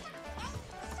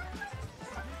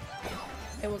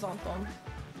 It was Anton.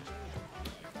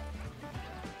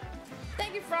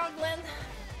 Thank you, Froglin.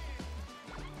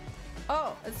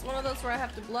 Oh, it's one of those where I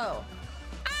have to blow.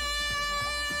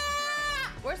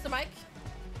 Ah! Where's the mic?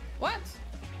 What?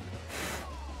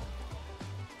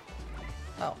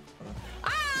 Oh.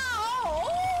 Ow!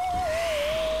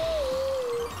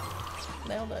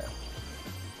 Nailed it.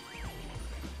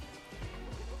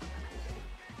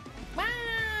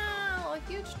 Wow! A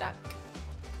huge duck.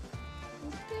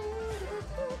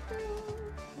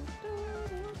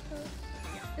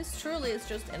 This truly is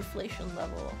just inflation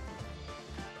level.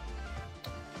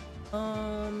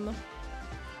 Oh no.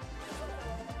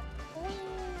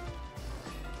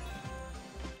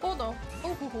 Oh,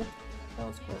 that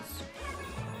was close.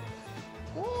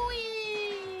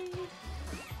 Whee!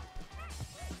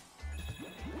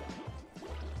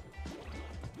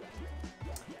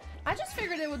 I just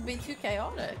figured it would be too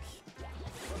chaotic.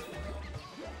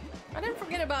 I didn't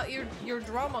forget about your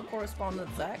drama correspondent,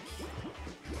 Zach.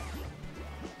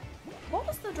 What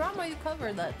was the drama you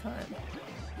covered that time?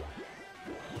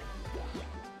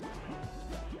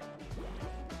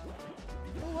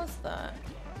 What was that?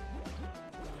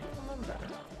 I don't remember.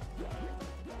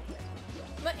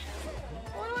 But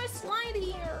why do I slide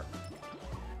here?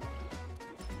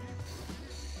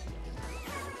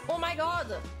 Oh my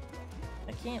god!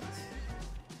 I can't.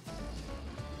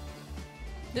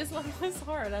 This level is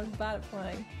hard. I'm bad at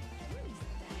playing.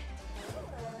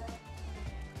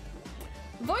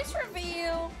 Voice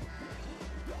reveal!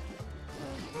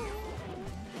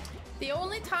 The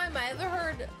only time I ever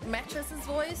heard Matches'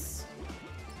 voice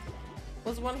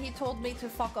was when he told me to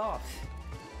fuck off.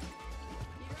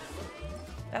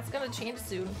 That's gonna change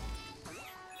soon.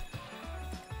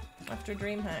 After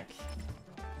DreamHack.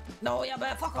 No,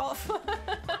 Yabbe, fuck off!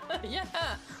 Yeah!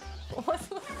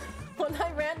 When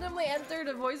I randomly entered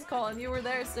a voice call and you were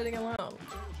there sitting alone.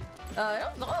 I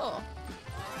don't know.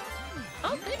 I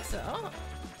don't think so.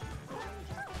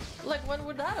 Like, when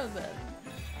would that have been?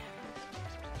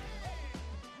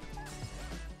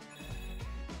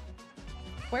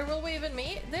 Where will we even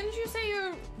meet? Didn't you say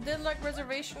you did like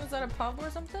reservations at a pub or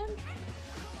something?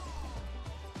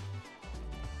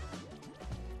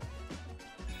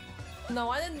 No,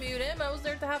 I didn't mute him. I was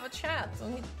there to have a chat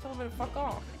and he told me to fuck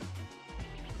off.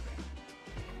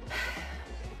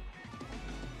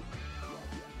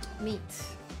 Meet.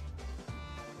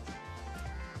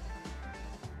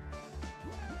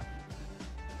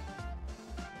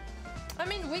 I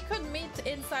mean, we could meet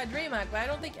inside DreamHack, but I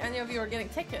don't think any of you are getting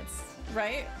tickets,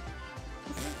 right?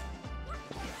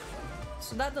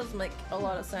 So that does make a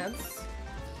lot of sense.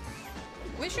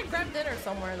 We should grab dinner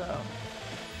somewhere, though.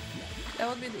 That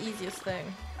would be the easiest thing.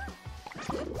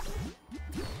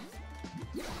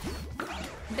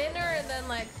 Dinner and then,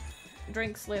 like,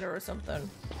 drinks later or something.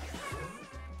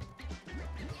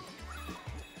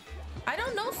 I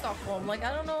don't know Stockholm. Like,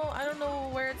 I don't know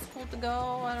where it's cool to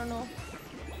go. I don't know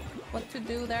what to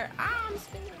do there. Ah, I'm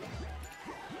spinning.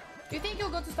 Do you think you'll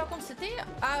go to Stockholm City?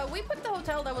 We picked the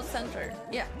hotel that was center.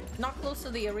 Yeah, not close to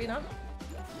the arena.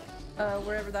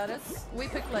 Wherever that is. We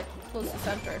picked like close to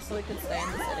center so we could stay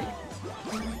in the city.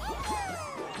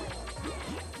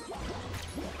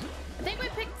 I think we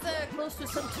picked close to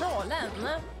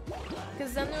Centralen.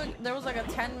 Because then there was like a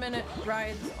 10-minute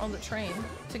ride on the train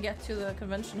to get to the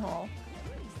convention hall.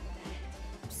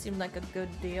 Seemed like a good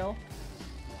deal.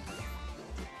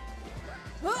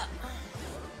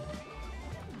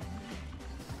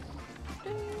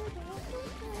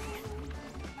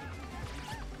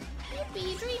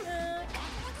 Yippee, DreamHack!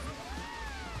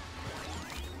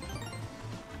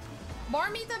 Bar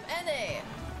meetup NA!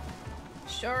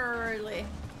 Surely.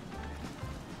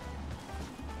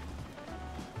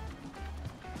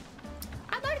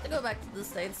 I'd like to go back to the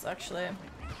States, actually.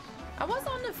 I was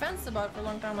on the fence about it for a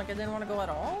long time, like I didn't want to go at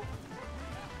all.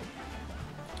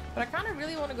 But I kind of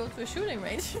really want to go to a shooting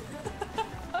range.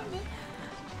 I mean,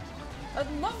 I'd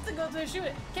love to go to a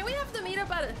shooting. Can we have the meetup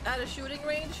at a shooting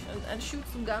range and shoot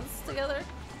some guns together?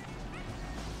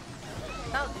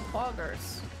 That would be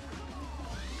poggers.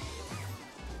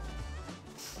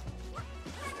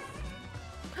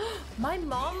 My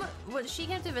mom, when she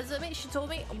came to visit me, she told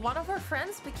me one of her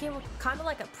friends became kind of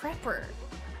like a prepper.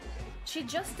 She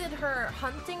just did her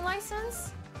hunting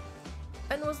license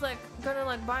and was like gonna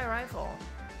like buy a rifle.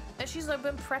 And she's like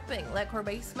been prepping like her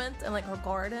basement and like her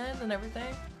garden and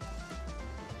everything.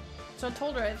 So I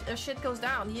told her if shit goes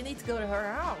down, you need to go to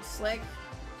her house. Like,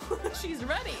 She's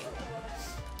ready.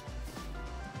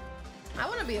 I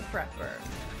want to be a prepper.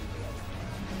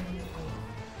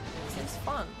 It's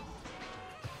fun.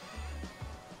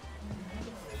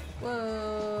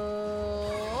 Whoa!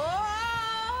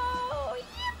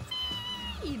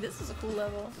 Yippee! This is a cool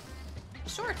level.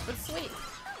 Short but sweet.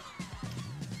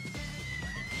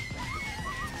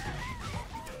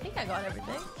 I think I got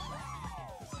everything.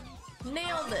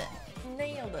 Nailed it.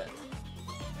 Nailed it.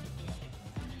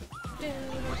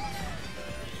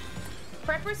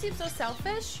 Preppers seem so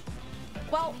selfish.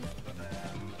 Well,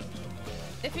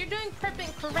 if you're doing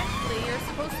prepping correctly, you're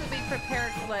supposed to be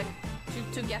prepared for like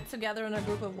to get together in a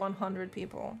group of 100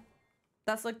 people.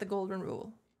 That's like the golden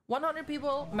rule. 100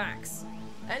 people max.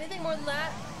 Anything more than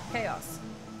that, chaos.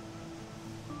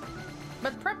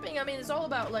 But prepping, I mean, it's all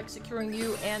about like securing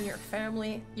you and your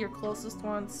family, your closest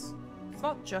ones. It's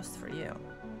not just for you.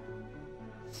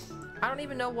 I don't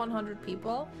even know 100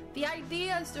 people. The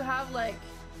idea is to have like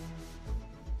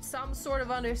some sort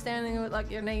of understanding with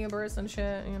like your neighbors and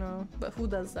shit, you know. But who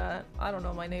does that? I don't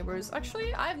know my neighbors.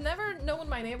 Actually, I've never known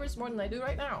my neighbors more than I do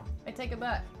right now. I take it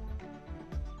back.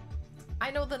 I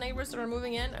know the neighbors that are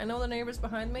moving in. I know the neighbors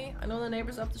behind me. I know the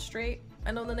neighbors up the street.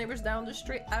 I know the neighbors down the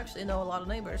street. I actually know a lot of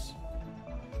neighbors.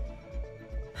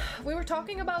 We were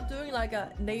talking about doing like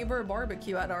a neighbor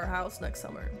barbecue at our house next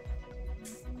summer.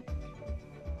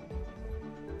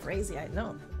 Crazy, I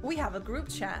know. We have a group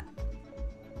chat.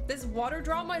 This water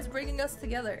drama is bringing us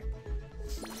together.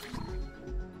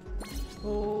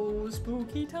 Oh,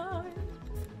 spooky time.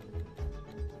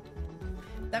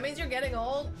 That means you're getting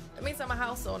old. That means I'm a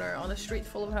house owner on a street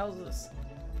full of houses.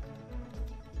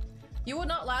 You would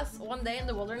not last one day in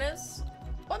the wilderness?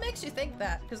 What makes you think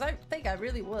that? Because I think I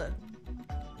really would.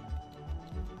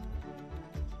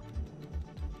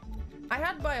 I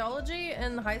had biology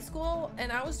in high school,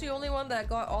 and I was the only one that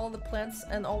got all the plants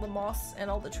and all the moss and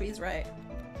all the trees right.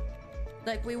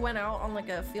 Like, we went out on like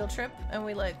a field trip, and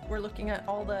we like were looking at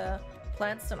all the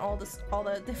plants and all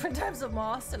the different types of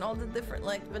moss and all the different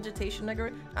like vegetation. I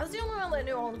was the only one that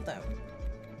knew all of them.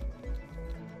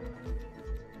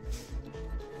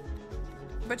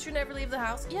 But you never leave the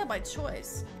house? Yeah, by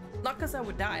choice. Not because I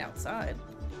would die outside.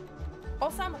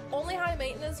 Also, I'm only high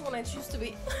maintenance when I choose to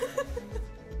be.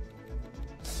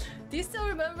 Do you still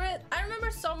remember it? I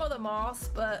remember some of the moss,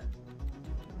 but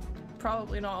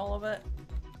probably not all of it.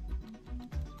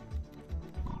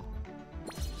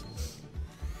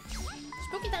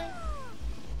 Spooky time.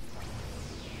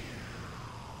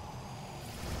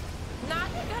 Nah, I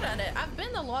get good at it. I've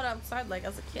been a lot outside, like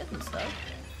as a kid and stuff.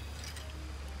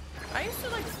 I used to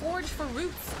like forage for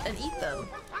roots and eat them.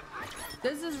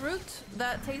 There's this root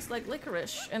that tastes like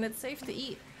licorice, and it's safe to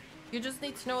eat. You just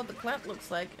need to know what the plant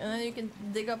looks like, and then you can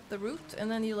dig up the root, and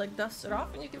then you like dust it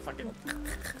off, and you can fucking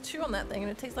chew on that thing,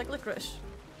 and it tastes like licorice.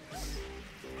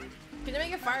 Can you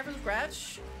make a fire from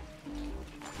scratch?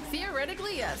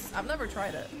 Theoretically, yes. I've never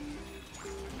tried it.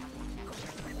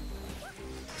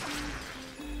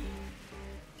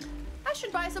 I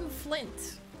should buy some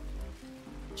flint.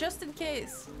 Just in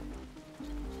case.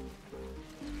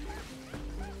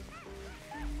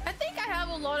 I think I have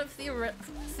a lot of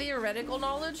theoretical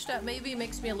knowledge that maybe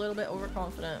makes me a little bit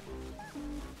overconfident.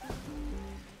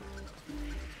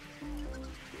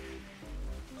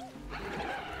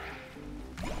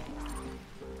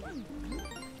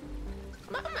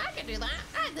 I can do that.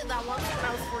 I did that once when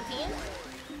I was 14.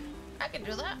 I can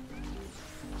do that.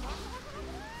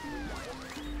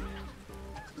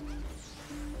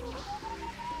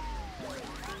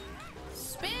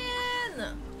 Spin!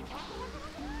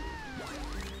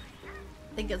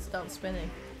 I think it's done spinning.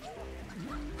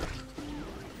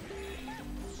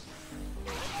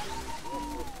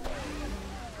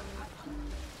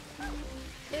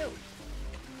 Ew.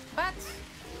 What?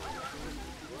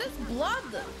 This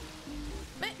blood!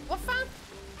 Wait, what fun?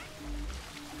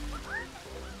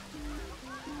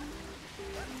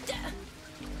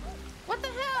 What the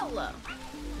hell?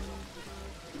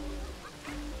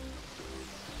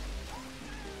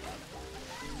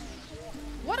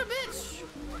 What a bitch!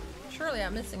 Surely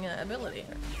I'm missing an ability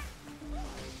here.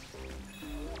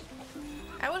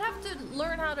 I would have to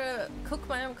learn how to cook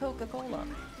my own Coca-Cola.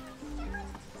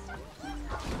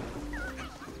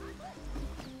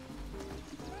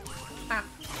 Ah.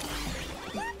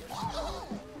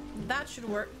 That should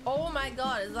work. Oh my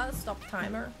god, is that a stop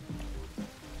timer?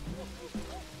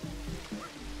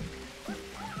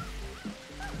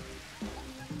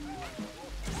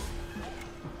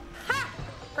 Ha!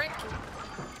 Prick!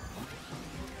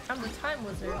 I'm the time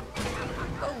wizard.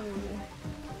 Oh.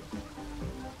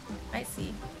 I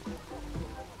see.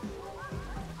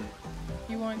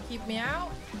 You want to keep me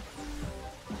out?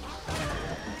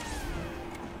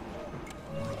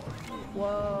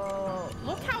 Whoa.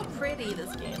 Look how pretty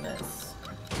this game is.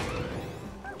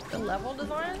 The level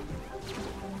design?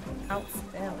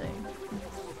 Outstanding.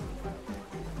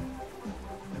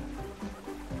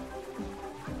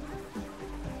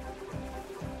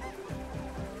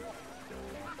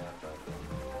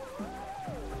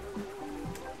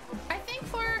 I think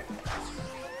for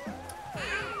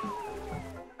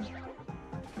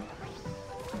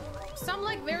some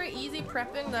like very easy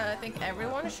prepping that I think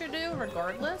everyone should do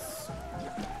regardless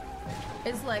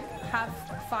is like have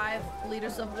 5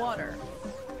 liters of water.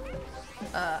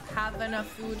 Have enough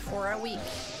food for a week.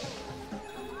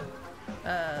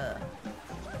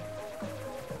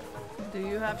 Do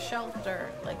you have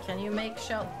shelter? Like, can you make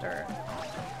shelter?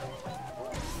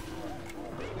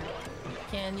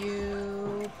 Can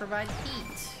you provide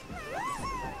heat?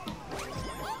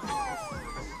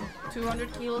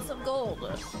 200 kilos of gold.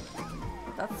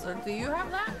 That's do you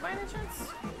have that by any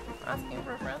chance? Asking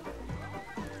for a friend.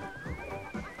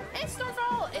 Hey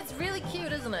Stormfall! It's really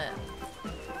cute, isn't it?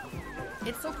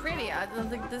 It's so pretty. I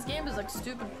think this game is like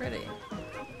stupid pretty.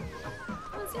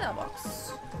 I didn't see that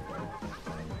box.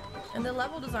 And the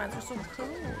level designs are so cool.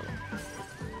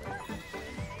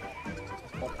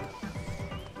 Oh.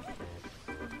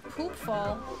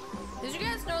 Poopfall. Did you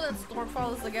guys know that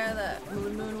Stormfall is the guy that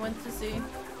Moon went to see?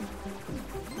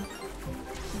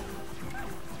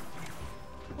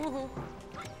 Woohoo.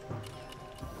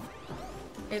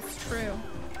 It's true.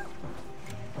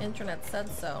 Internet said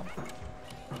so.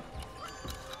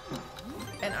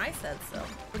 And I said so,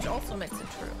 which also makes it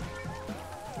true.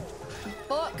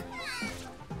 Fuck!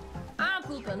 I'm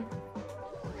pooping.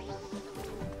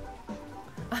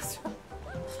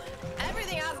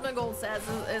 Everything Asmongold says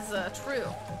is true.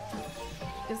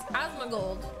 Because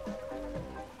Asmongold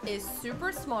is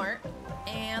super smart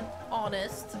and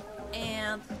honest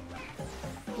and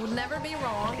would never be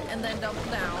wrong and then double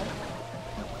down.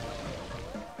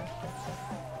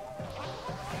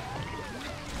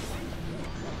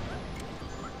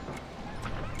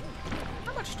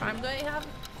 How much time do I have?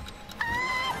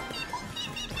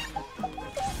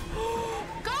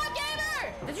 God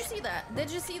gamer! Did you see that? Did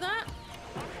you see that?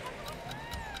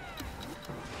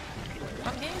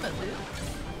 I'm gaming, dude.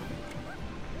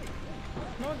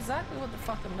 I know exactly what the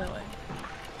fuck I'm doing.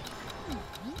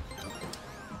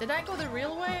 Did I go the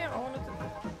real way? I wanted to...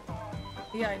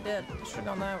 Yeah, I did. I should have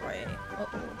gone that way.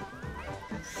 Uh-oh.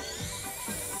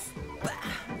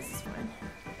 This is fine.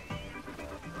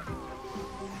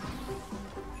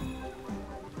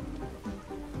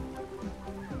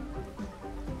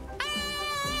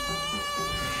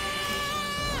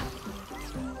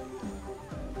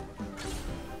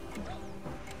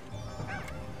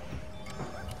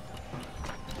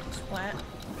 Splat.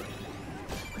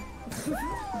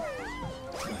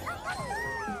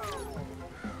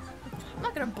 I'm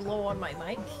not gonna blow on my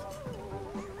mic.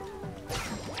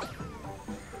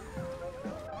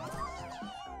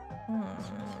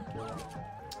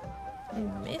 I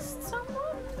missed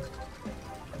someone?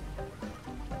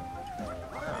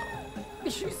 Oh.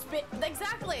 You spit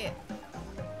exactly.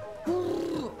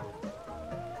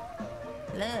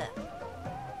 Bleh.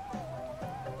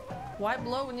 Why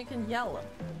blow when you can yell?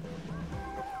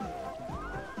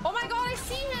 Oh my god, I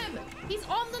see him! He's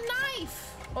on the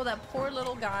knife! Oh, that poor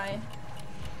little guy.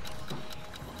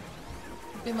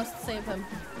 We must save him.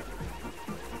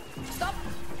 Stop!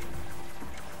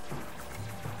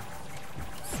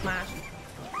 Smash.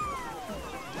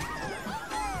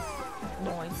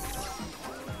 Nice.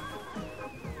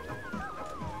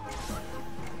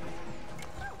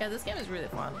 Yeah, this game is really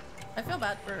fun. I feel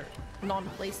bad for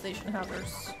non-PlayStation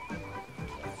havers.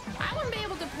 I wouldn't be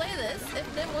able to play this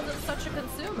if Nim wasn't such a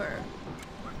consumer.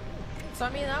 So I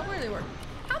mean, that really worked.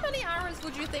 How many hours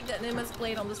would you think that Nim has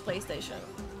played on this PlayStation?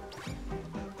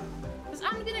 Because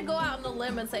I'm gonna go out on a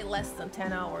limb and say less than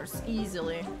 10 hours.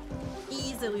 Easily.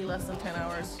 Easily less than 10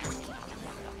 hours.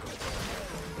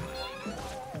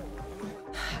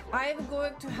 I'm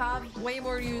going to have way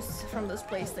more use from this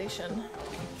PlayStation.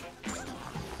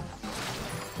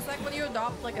 It's like when you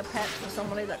adopt like a pet from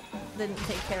somebody that didn't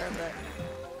take care of it.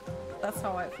 That's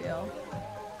how I feel.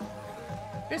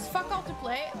 There's fuck all to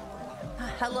play.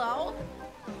 Hello?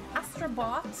 Astro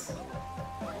Bot?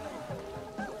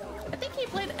 I think he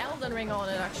played Elden Ring on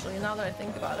it actually, now that I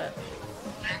think about it.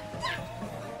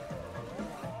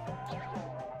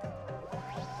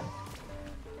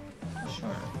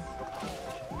 Sure.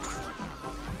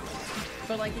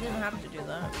 But like, you didn't have to do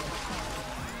that.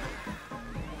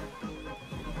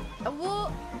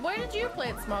 Well, where did you play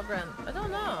it, Smogren? I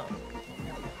don't know.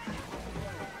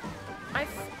 I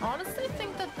honestly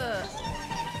think that the...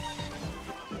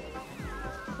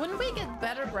 Wouldn't we get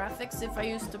better graphics if I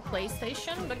used the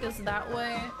PlayStation? Because that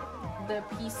way the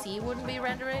PC wouldn't be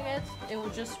rendering it. It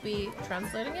would just be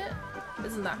translating it.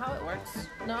 Isn't that how it works?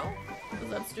 No?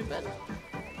 Is that stupid?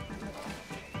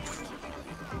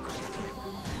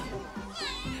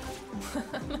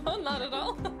 No, not at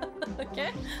all.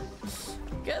 Okay.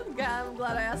 Good. I'm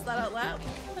glad I asked that out loud.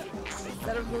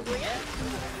 Instead of Googling it.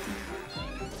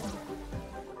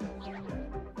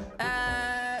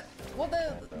 Well,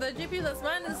 the GPU that's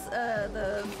mine is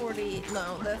the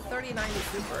 3090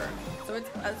 Super. So it's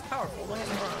powerful, don't get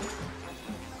me wrong.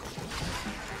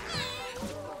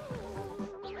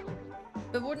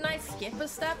 But wouldn't I skip a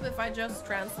step if I just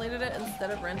translated it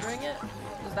instead of rendering it?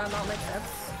 Does that not make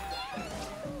sense?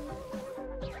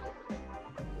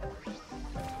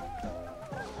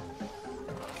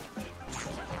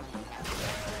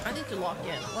 I need to lock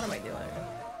in. What am I doing?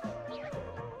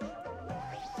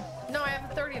 No, I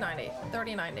have a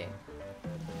 3090.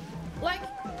 Like,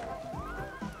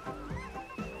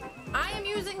 I am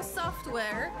using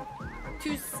software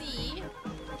to see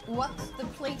what the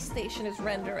PlayStation is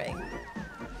rendering.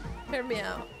 Hear me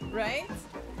out, right?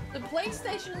 The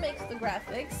PlayStation makes the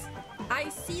graphics. I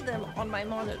see them on my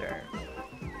monitor.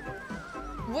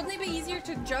 Wouldn't it be easier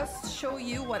to just show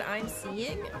you what I'm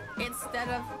seeing instead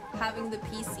of having the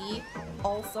PC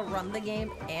also run the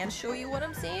game and show you what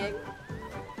I'm seeing?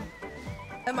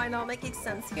 Am I not making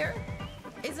sense here?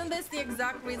 Isn't this the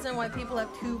exact reason why people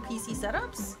have two PC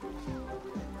setups?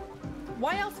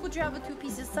 Why else would you have a two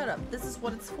PC setup? This is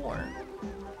what it's for.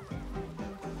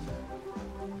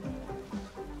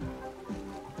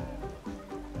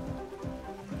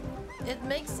 It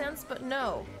makes sense, but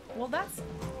no. Well, that's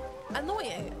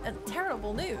annoying and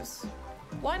terrible news.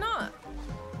 Why not?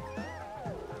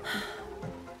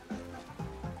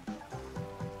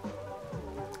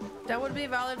 That would be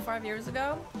valid 5 years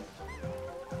ago?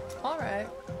 Alright.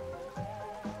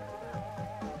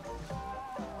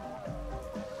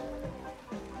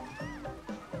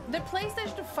 The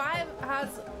PlayStation 5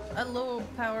 has a low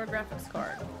power graphics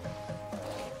card.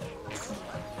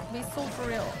 Be so for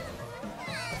real.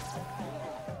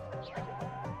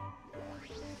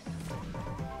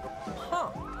 Huh.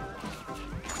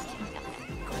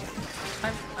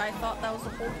 I thought that was the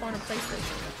whole point of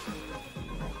PlayStation.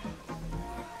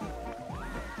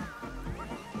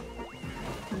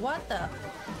 What the?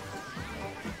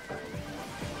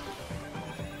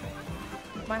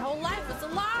 My whole life is a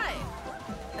lie!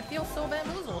 I feel so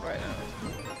bamboozled right now.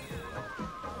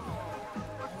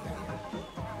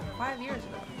 5 years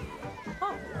ago.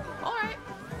 Oh, alright.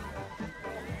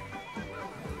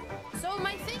 So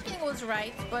my thinking was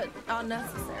right, but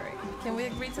unnecessary. Can we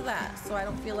agree to that? So I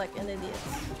don't feel like an idiot.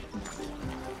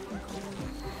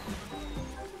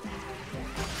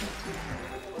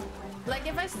 Like,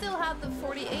 if I still had the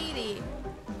 4080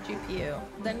 GPU,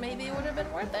 then maybe it would have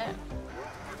been worth it.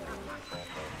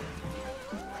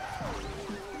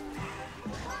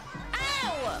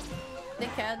 Ow!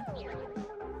 Dickhead.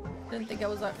 Didn't think I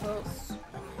was that close.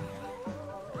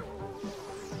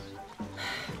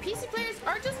 PC players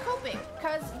are just coping,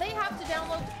 because they have to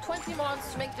download 20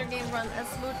 mods to make their game run as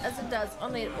smooth as it does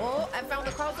on it. Oh, I found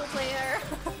a console player!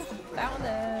 Found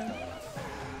him.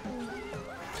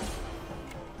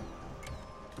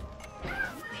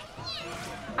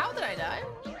 How did I die?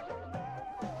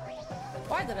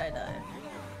 Why did I die?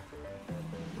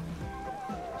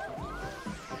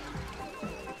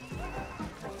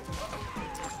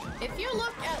 If you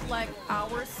look at like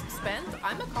hours spent,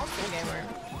 I'm a console gamer.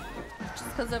 Just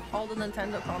because of all the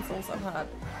Nintendo consoles I've had.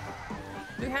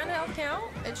 Do handheld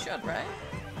count? It should, right?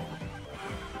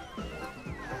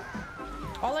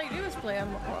 All I do is play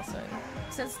Animal Crossing.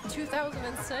 Since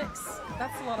 2006.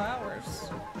 That's a lot of hours.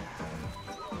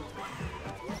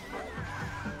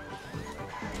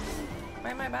 Why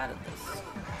am I bad at this?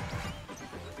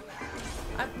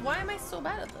 Why am I so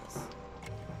bad at this?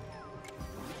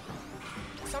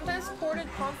 Sometimes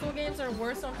ported console games are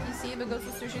worse on PC because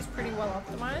the sushi's pretty well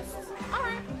optimized.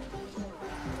 Alright.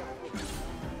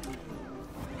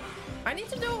 I need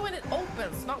to do it when it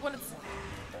opens, not when it's...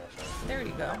 There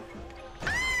you go.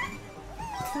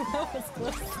 That was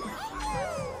close.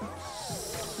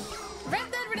 Red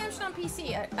Dead Redemption on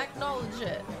PC, I acknowledge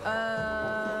it.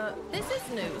 This is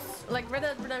news. Like Red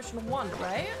Dead Redemption 1,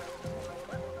 right?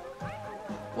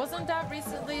 Wasn't that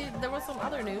recently? There was some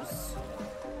other news.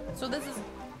 So this is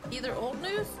either old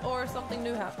news or something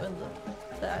new happened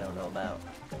that I don't know about.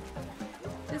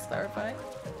 Please clarify.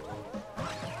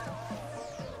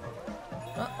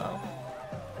 Uh-oh.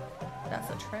 That's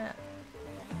a trap.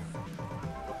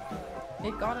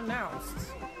 It got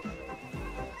announced.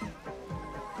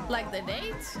 Like the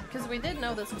date? Because we did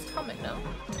know this was coming, no?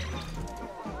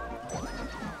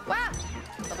 Wow!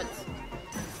 Stop it.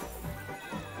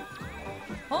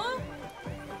 Huh?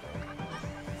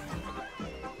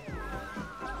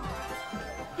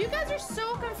 You guys are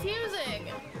so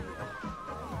confusing!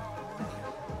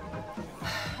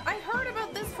 I heard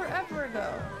about this forever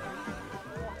ago.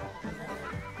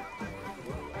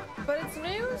 But it's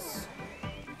news?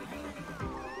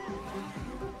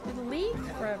 It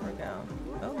leaked forever ago.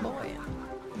 Oh boy.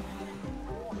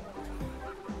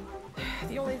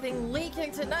 The only thing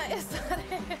leaking tonight is that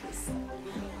it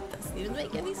doesn't even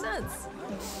make any sense.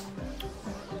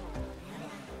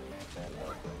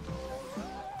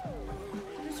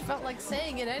 I just felt like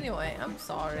saying it anyway. I'm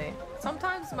sorry.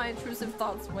 Sometimes my intrusive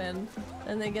thoughts win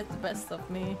and they get the best of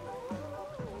me.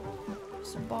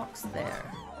 There's a box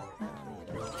there. I don't need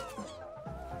it.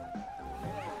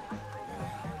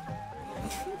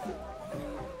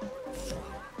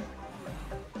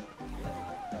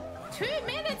 2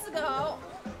 minutes ago?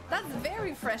 That's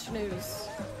very fresh news.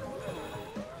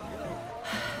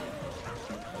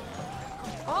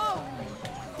 Oh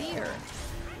dear.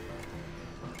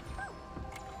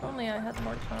 If only I had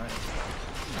more time.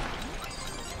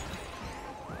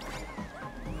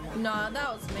 Nah,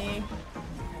 that was me.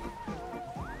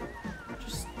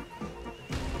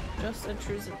 Just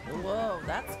intrusive. Whoa,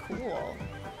 that's cool.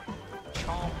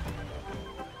 Chomp.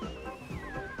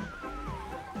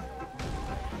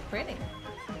 Pretty.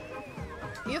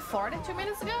 You farted 2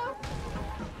 minutes ago?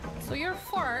 So your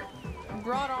fart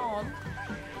brought on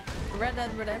Red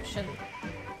Dead Redemption.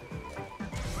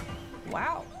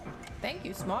 Wow. Thank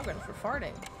you, Smogren, for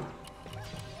farting.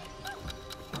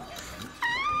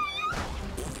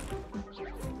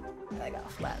 I got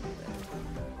flattened.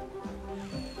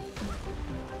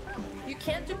 You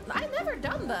can't do... I've never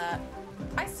done that.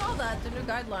 I saw that, the new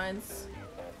guidelines.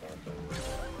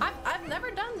 I've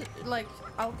never done, like,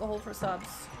 alcohol for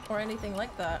subs or anything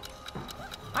like that.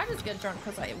 I just get drunk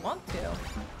because I want to.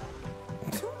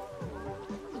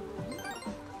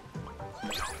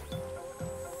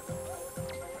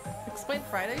 Explain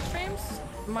Friday streams?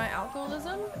 My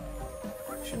alcoholism?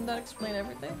 Shouldn't that explain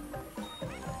everything?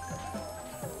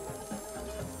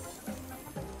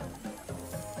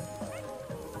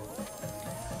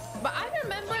 But I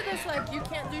remember this, like, you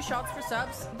can't do shots for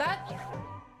subs.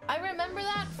 I remember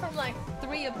that from like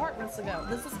 3 apartments ago.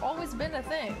 This has always been a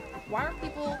thing. Why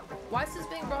is this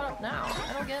being brought up now?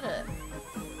 I don't get it.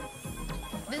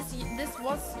 This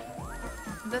was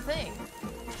the thing.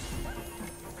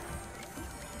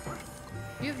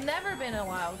 You've never been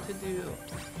allowed to do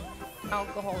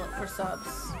alcohol for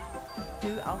subs.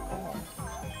 Do alcohol.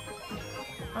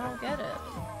 I don't get it.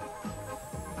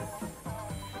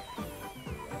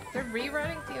 They're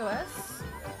rewriting TOS?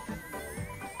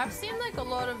 I've seen like a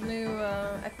lot of new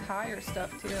attire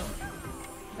stuff too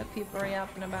that people are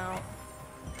yapping about.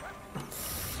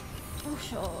 Oh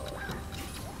sure.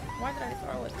 Why did I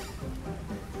throw it?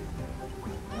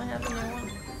 I have a new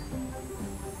one.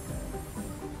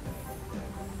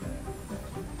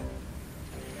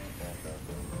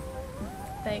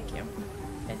 Thank you.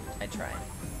 I tried.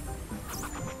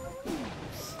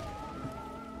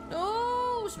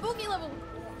 Oh, spooky level.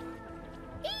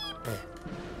 Eep.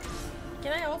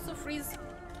 Can I also freeze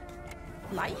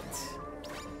light?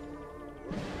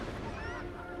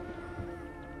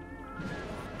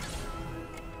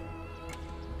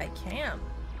 I can.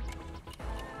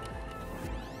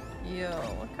 Yo,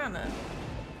 what kind of...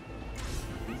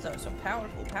 These are some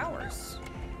powerful powers.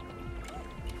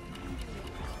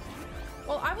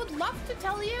 Well, I would love to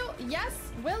tell you, yes,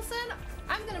 Wilson,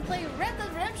 I'm gonna play Red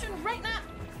Dead Redemption right now.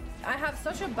 I have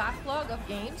such a backlog of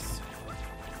games.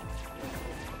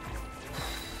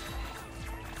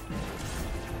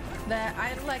 That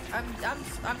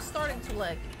I'm starting to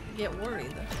like get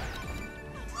worried.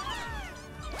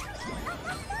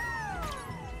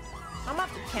 I'm about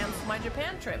to cancel my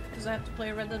Japan trip because I have to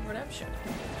play Red Dead Redemption.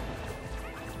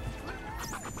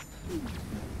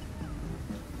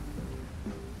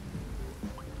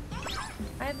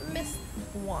 I have missed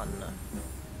one.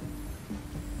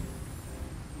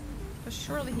 But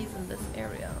surely he's in this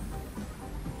area.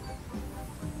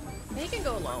 He can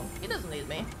go alone. He doesn't need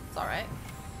me. It's alright.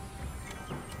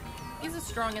 He's a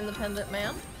strong, independent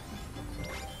man.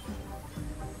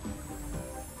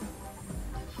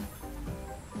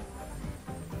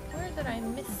 Where did I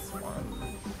miss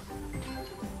one?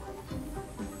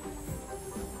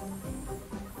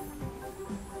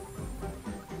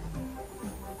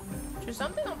 Is there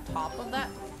something on top of that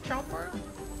chomper,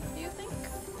 do you think?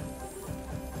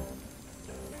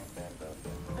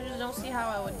 I just don't see how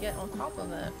I would get on top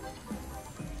of it.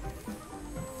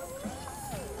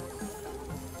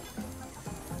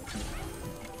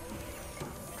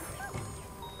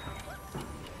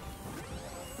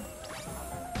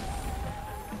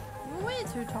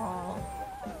 too tall.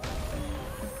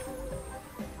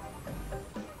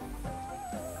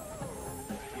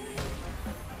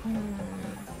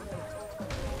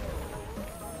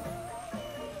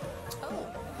 Oh,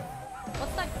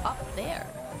 what's like up there?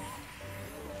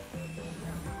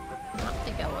 I don't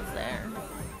think I was there.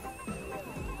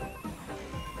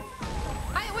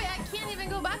 Wait, I can't even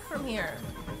go back from here.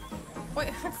 Wait,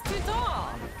 it's too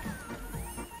tall.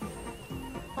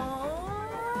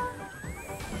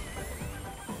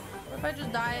 What if I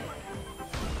just die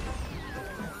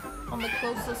on the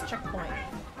closest checkpoint?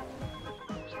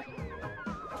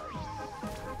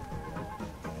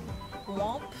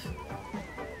 Womp.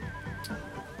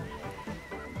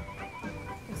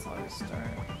 Guess I'll restart.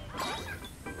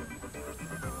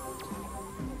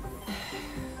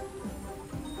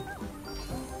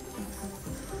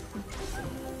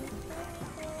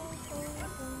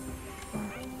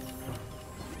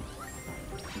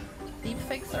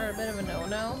 Deepfakes are a bit of a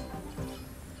no-no.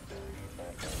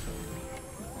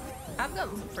 I've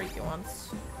gotten some freaky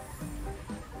ones.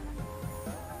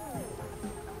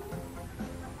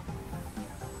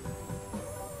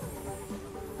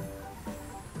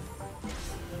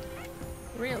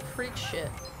 Real freak shit.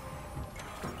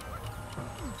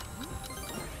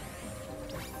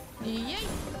 Yay!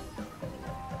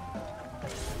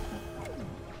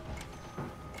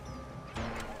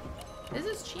 This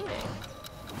is cheating.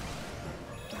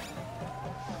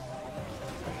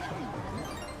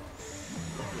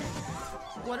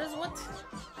 What is what?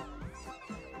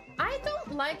 I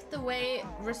don't like the way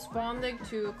responding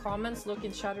to comments look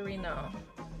in Chatterino.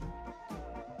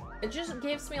 It just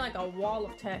gives me like a wall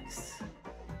of text.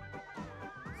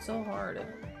 So hard.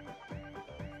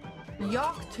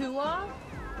 Yaktua?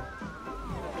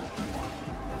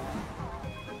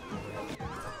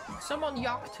 Someone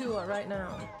Yaktua right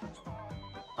now.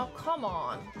 Oh, come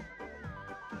on.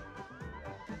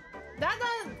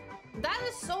 That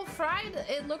is so fried,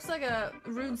 it looks like a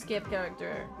RuneScape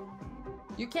character.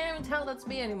 You can't even tell that's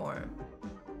me anymore.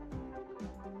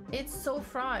 It's so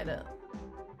fried.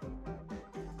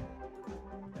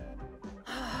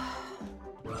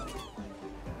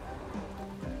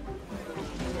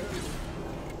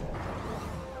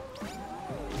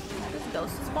 This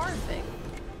ghost is barfing.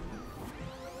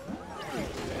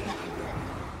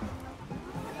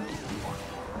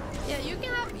 Yeah, you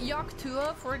can have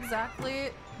Yaktua for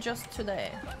exactly just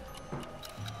today.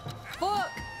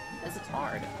 Fuck! This is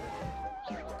hard.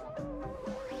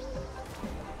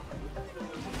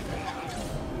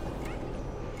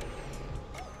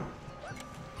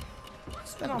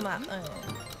 Spin on that thing.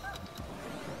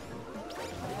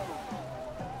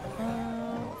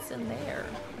 What's in there?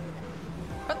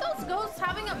 Are those ghosts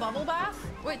having a bubble bath?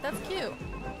 Wait, that's cute.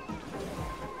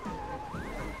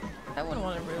 I wouldn't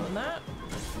want to ruin that.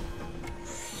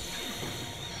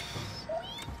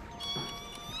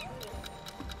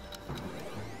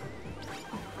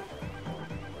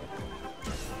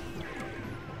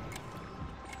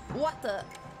 What the?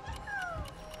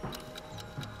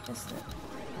 Missed it.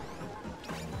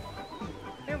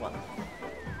 Here one.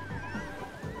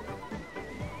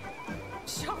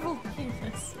 Shovel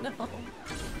penis. No.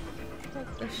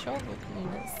 Not the shovel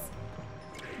penis.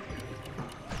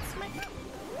 Smack.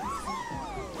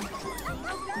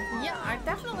 Yeah, I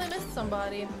definitely missed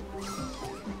somebody.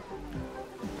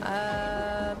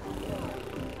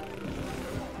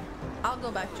 I'll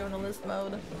go back journalist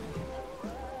mode.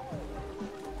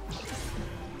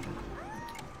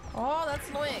 Oh, that's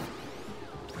annoying.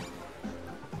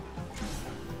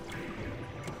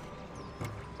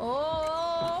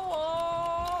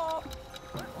 Oh,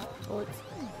 oh, it's...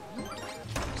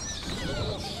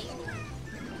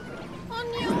 Oh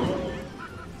no!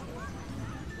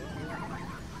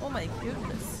 Oh my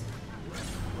goodness.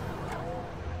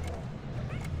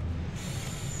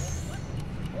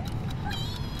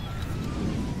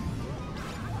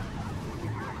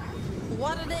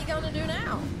 What are they gonna do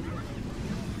now?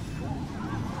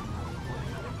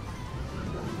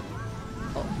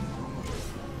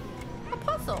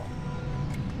 Puzzle.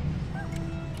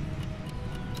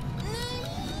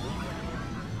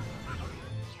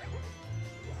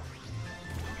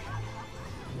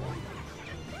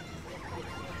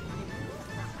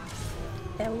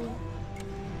 L.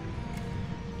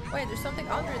 Wait, there's something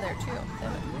under there too.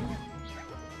 Damn it.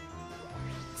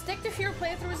 Stick to fewer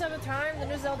playthroughs at a time. The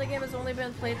new Zelda game has only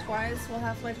been played twice. While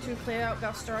Half-Life 2 playout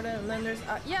got started, and then there's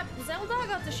yep, Zelda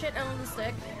got the shit out of the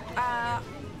stick.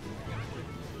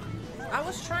 I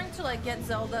was trying to like get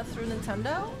Zelda through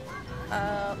Nintendo.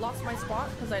 Lost my spot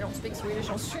because I don't speak Swedish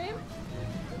on stream.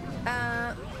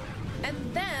 And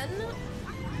then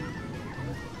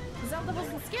Zelda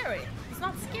wasn't scary. It's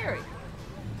not scary.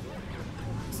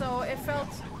 So it felt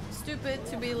stupid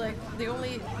to be like the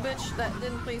only bitch that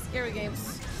didn't play scary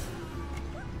games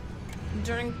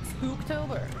during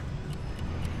Spooktober.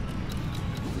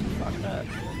 Fuck that.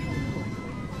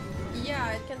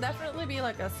 Yeah, it can definitely be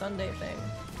like a Sunday thing.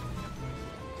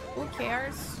 Who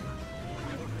cares?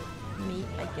 Me,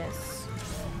 I guess.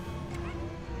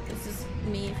 This is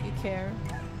me if you care.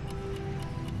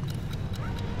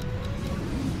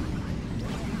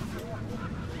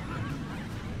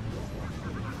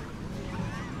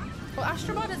 Well,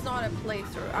 Astro Bot is not a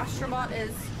playthrough. Astro Bot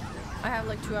is... I have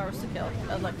like 2 hours to kill.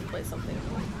 I'd like to play something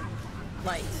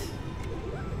light.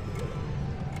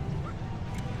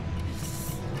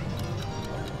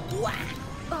 Wah!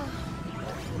 Oh.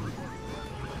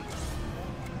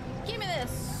 Give me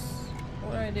this!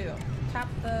 What do? Tap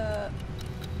the...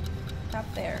 Tap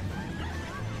there.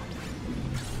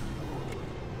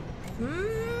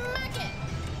 Smack it!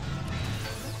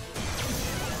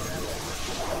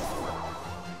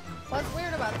 What's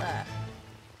weird about that?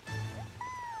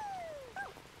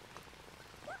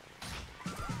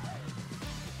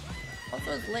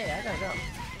 Also, it's late. I gotta go.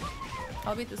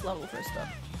 I'll beat this level first, though.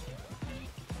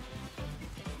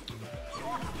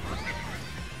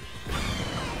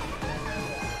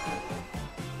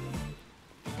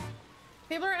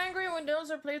 People are angry when doing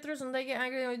their playthroughs and they get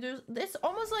angry when we do. It's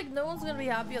almost like no one's gonna be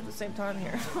happy at the same time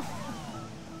here.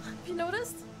 Have you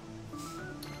noticed?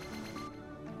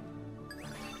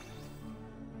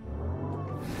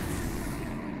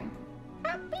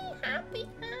 Happy.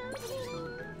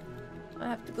 I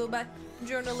have to go back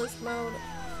journalist mode.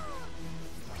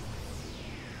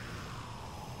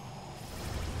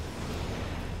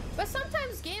 But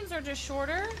sometimes games are just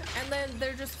shorter and then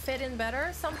they're just fit in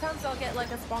better. Sometimes I'll get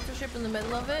like a sponsorship in the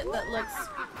middle of it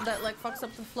that fucks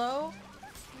up the flow.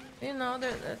 You know,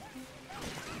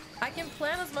 I can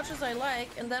plan as much as I like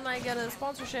and then I get a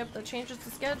sponsorship that changes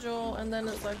the schedule and then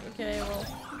it's like, okay,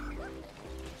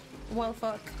 well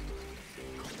fuck.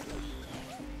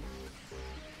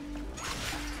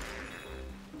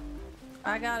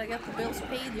 I gotta get the bills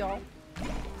paid, y'all.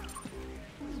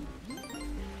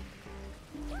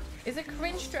 Is it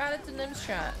cringe to add it to Nim's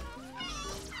chat?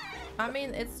 I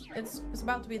mean, it's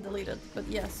about to be deleted, but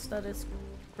yes, that is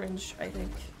cringe, I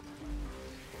think.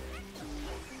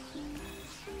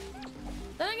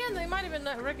 Then again, they might even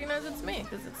not recognize it's me,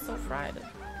 because it's so fried.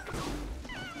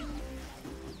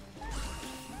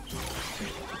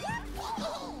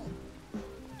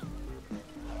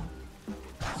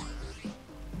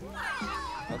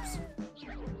 Oops.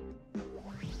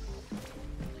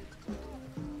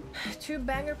 2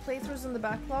 banger playthroughs in the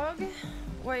backlog?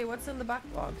 Wait, what's in the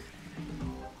backlog?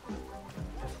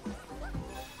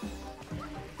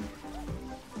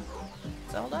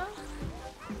 Zelda?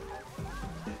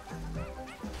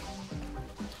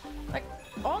 Like,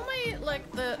 all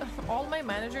my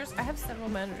managers, I have several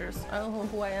managers. I don't know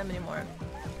who I am anymore.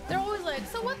 They're always like,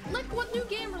 so what new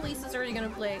game releases are you gonna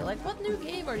play? Like, what new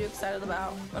game are you excited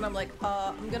about? And I'm like,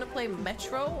 I'm gonna play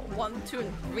Metro 1, 2,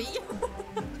 and 3.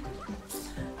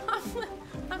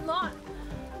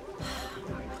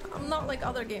 I'm not like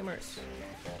other gamers.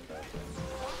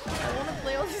 I want to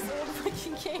play all these old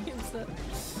fucking games.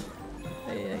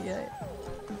 Yeah.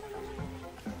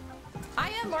 I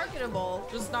am marketable,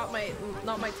 just not my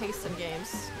taste in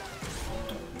games.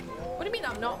 What do you mean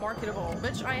I'm not marketable?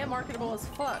 Bitch, I am marketable as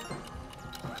fuck.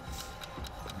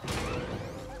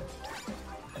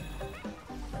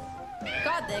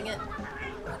 God dang it.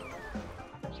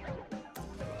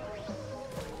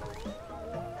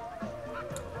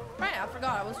 Right, I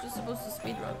forgot. I was just supposed to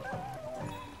speedrun.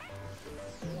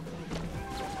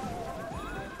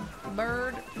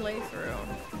 Bird playthrough.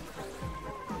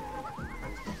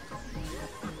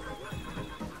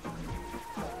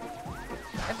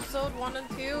 Episode 1 and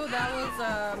 2, that was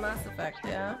Mass Effect,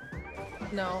 yeah?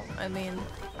 No, I mean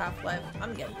Half-Life.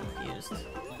 I'm getting confused.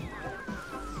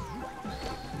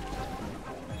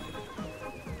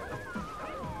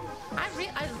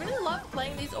 I really love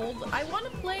playing these old... I want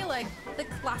to play like the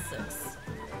classics.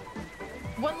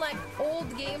 When like old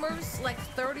gamers, like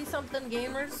 30-something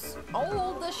gamers,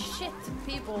 old as shit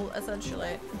people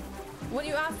essentially. When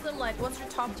you ask them like, what's your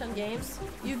top 10 games?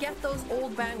 You get those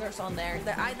old bangers on there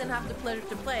that I didn't have the pleasure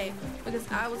to play because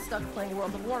I was stuck playing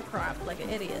World of Warcraft like an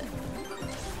idiot.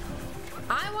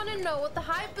 I want to know what the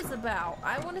hype is about.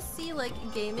 I want to see like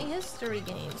gaming history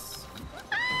games.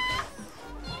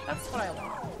 That's what I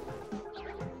want.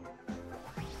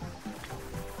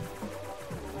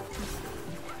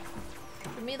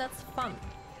 For me, that's fun.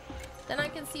 Then I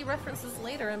can see references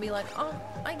later and be like, oh,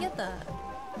 I get that.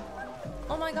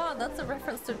 Oh my god, that's a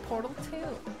reference to Portal 2.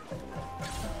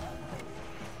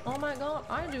 Oh my god,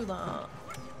 I do that.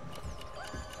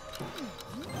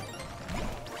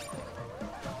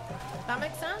 That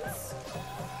makes sense?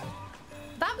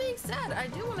 That being said, I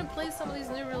do want to play some of these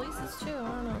new releases too, I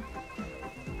don't know.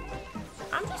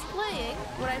 I'm just playing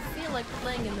what I feel like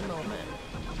playing in the moment.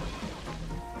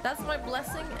 That's my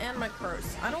blessing and my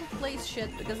curse. I don't play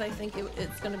shit because I think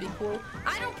it's gonna be cool.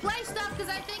 I don't play stuff because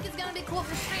I think it's gonna be cool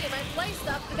for stream. I play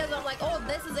stuff because I'm like, oh,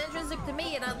 this is intrinsic to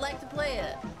me and I'd like to play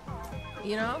it.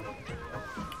 You know?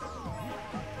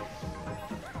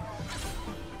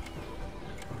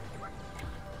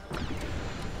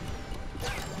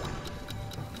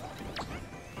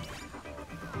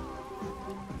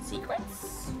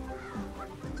 Secrets?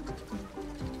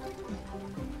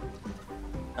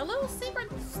 A little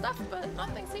secret stuff, but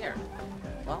nothing's here.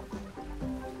 Well,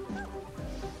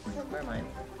 where am I?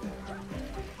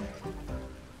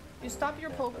 You stopped your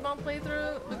Pokemon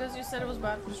playthrough because you said it was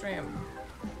bad for stream.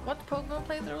 What Pokemon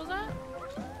playthrough was that?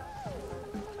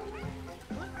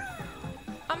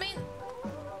 I mean,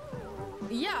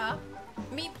 yeah,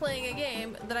 me playing a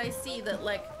game that I see that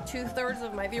like 2/3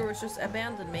 of my viewers just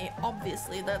abandoned me.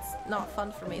 Obviously, that's not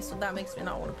fun for me, so that makes me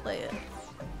not want to play it.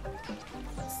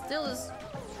 Still is.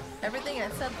 Everything I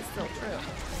said is still true.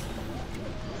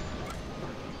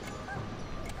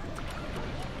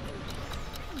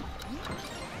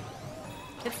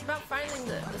 It's about finding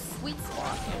the sweet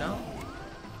spot, you know?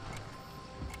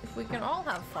 If we can all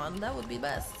have fun, that would be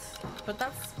best. But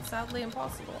that's sadly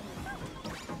impossible.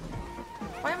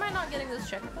 Why am I not getting this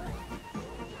checkpoint?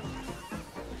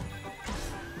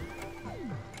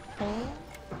 Oh.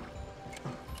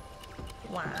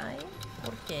 Why?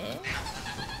 Okay.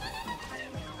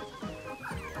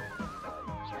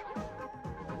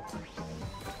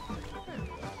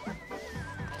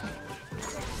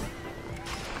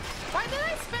 Why did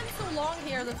I spend so long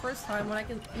here the first time when I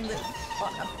can live? Oh,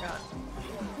 I forgot.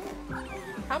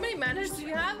 How many managers do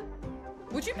you have?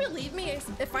 Would you believe me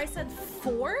if I said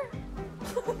 4?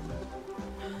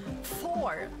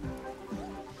 4.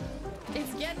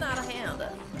 It's getting out of hand.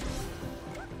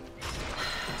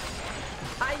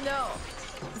 I know.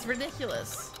 It's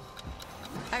ridiculous.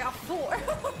 I got 4.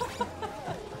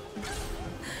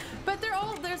 But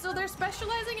they're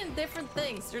specializing in different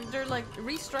things. They're like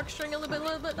restructuring a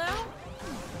little bit now.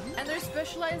 And they're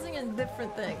specializing in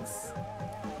different things.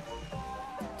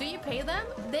 Do you pay them?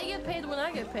 They get paid when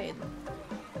I get paid.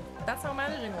 That's how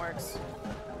managing works.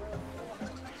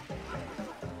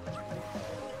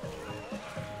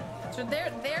 So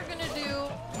they're gonna do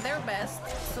their best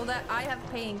so that I have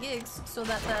paying gigs so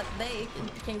that they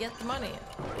can get the money,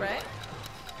 right?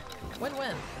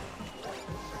 Win-win.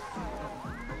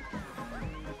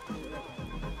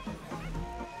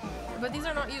 But these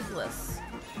are not useless.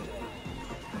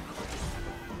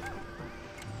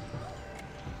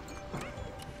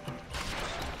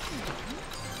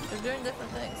 They're doing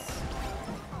different things.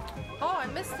 Oh, I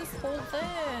missed this whole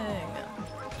thing.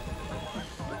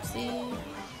 Oopsie.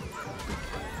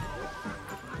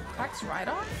 Tax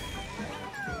write-off?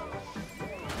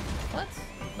 What?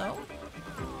 No?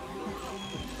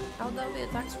 How would that be a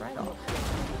tax write-off?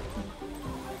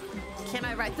 Can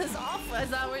I write this off? Is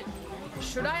that what...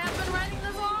 Should I have been writing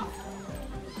this off?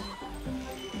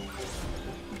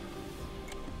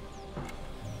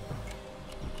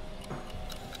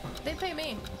 They pay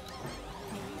me.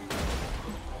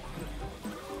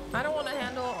 I don't want to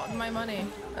handle my money.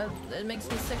 It makes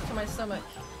me sick to my stomach.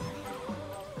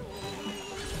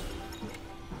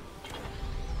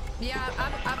 Yeah,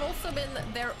 I've also been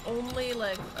their only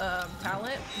like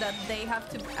talent that they have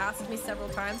to ask me several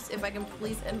times if I can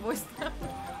please invoice them.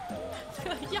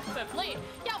 Yabbe, please,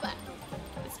 Yabbe.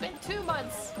 It's been 2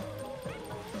 months.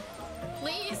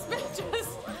 Please,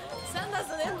 just send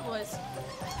us an invoice.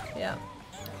 Yeah.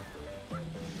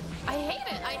 I hate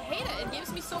it. I hate it. It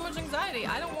gives me so much anxiety.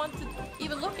 I don't want to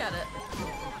even look at it.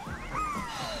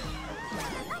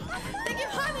 Thank you,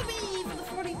 Honeybee, for the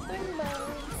 43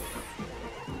 months.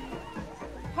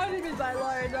 Honeybee's my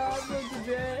Lord, I'm going to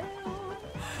jail.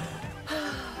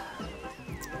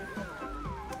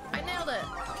 I nailed it.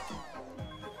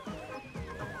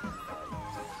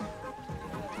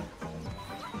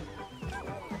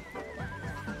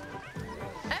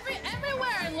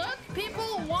 Everywhere I look,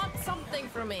 people want something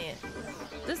from me.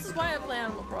 This is why I play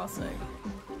Animal Crossing.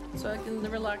 So I can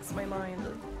relax my mind.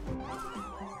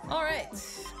 Alright.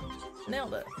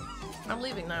 Nailed it. I'm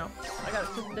leaving now. I gotta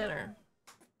cook dinner.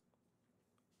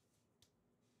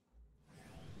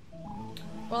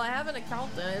 Well, I have an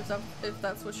accountant, if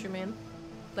that's what you mean.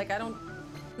 Like, I don't...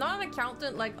 Not an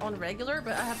accountant, like, on regular,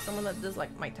 but I have someone that does,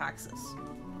 like, my taxes.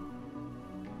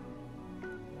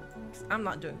 I'm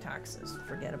not doing taxes.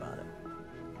 Forget about it.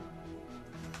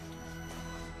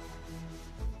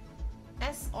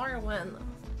 SR1.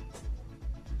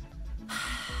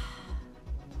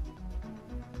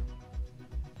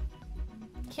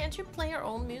 you play your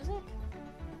own music?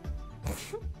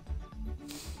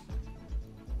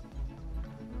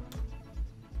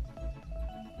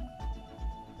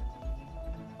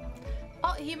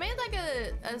 Oh, he made like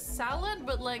a salad,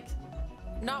 but like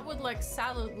not with like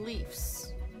salad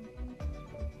leaves.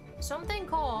 Something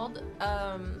called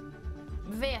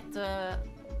vete,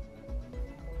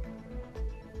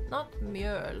 not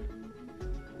mjöl.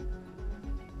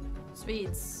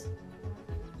 Swedes.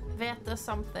 Vete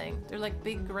something. They're like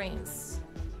big grains.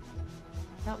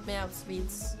 Help me out,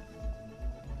 Swedes.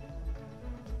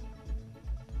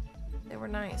 They were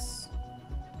nice.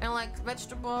 And like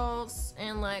vegetables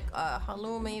and like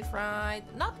halloumi fried.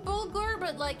 Not bulgur,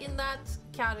 but like in that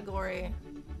category.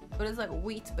 But it's like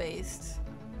wheat based.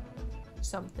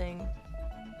 Something.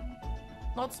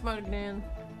 Not smörgås.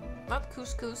 Not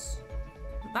couscous.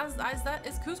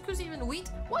 Is couscous even wheat?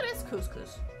 What is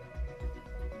couscous?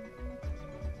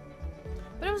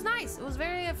 But it was nice. It was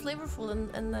very flavorful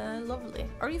and lovely.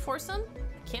 Are you forcing?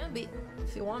 Can be,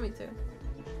 if you want me to.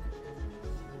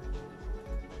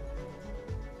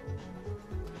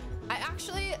 I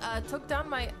actually took down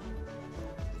my...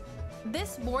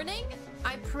 This morning,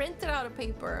 I printed out a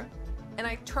paper and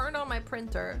I turned on my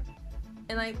printer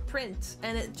and I print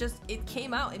and it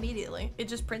came out immediately. It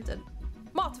just printed.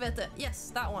 Matvete,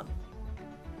 yes, that one.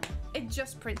 It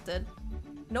just printed.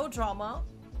 No drama.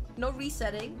 No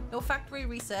resetting, no factory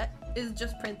reset, is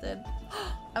just printed.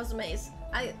 I was amazed.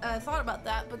 I thought about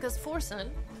that because Forsen,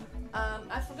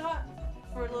 I forgot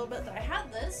for a little bit that I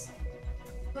had this,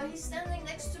 but he's standing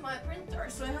next to my printer,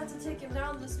 so I had to take him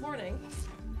down this morning.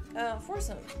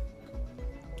 Forsen.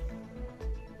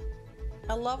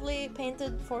 A lovely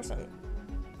painted Forsen.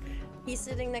 He's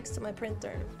sitting next to my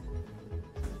printer.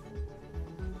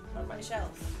 On my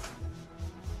shelf.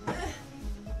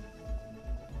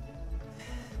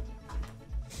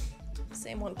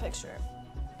 Same one picture.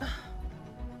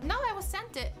 No, I was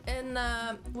sent it, and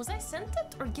was I sent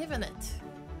it or given it?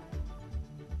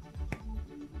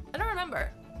 I don't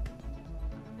remember.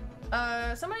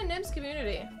 Somebody in Nim's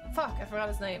community. Fuck, I forgot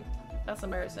his name. That's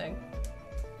embarrassing.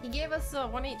 He gave us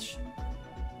one each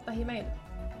that he made.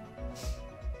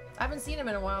 I haven't seen him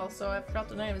in a while, so I forgot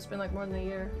the name. It's been like more than a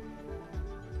year.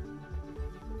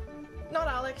 Not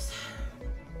Alex.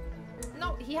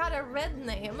 No, he had a red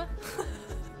name.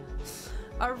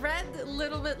 A red,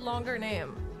 little bit longer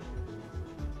name.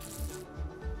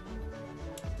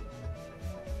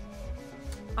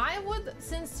 I would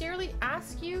sincerely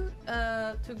ask you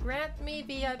to grant me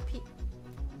VIP.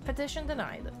 Petition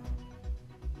denied.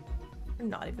 You're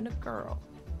not even a girl.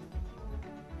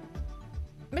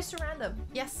 Mr. Random.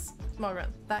 Yes,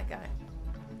 Morgan. That guy.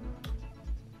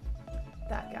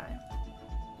 That guy.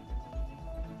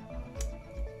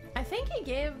 I think he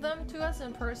gave them to us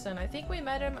in person. I think we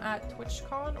met him at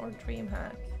TwitchCon or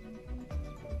DreamHack.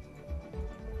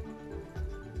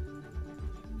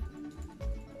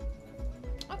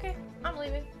 Okay, I'm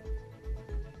leaving.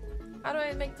 How do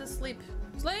I make this sleep?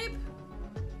 Sleep!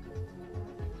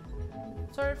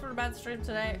 Sorry for the bad stream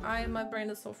today. My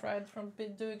brain is so fried from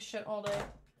doing shit all day.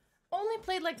 Only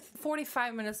played like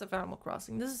 45 minutes of Animal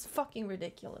Crossing. This is fucking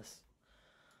ridiculous.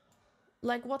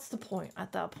 Like, what's the point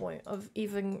at that point of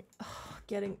even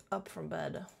getting up from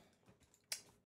bed?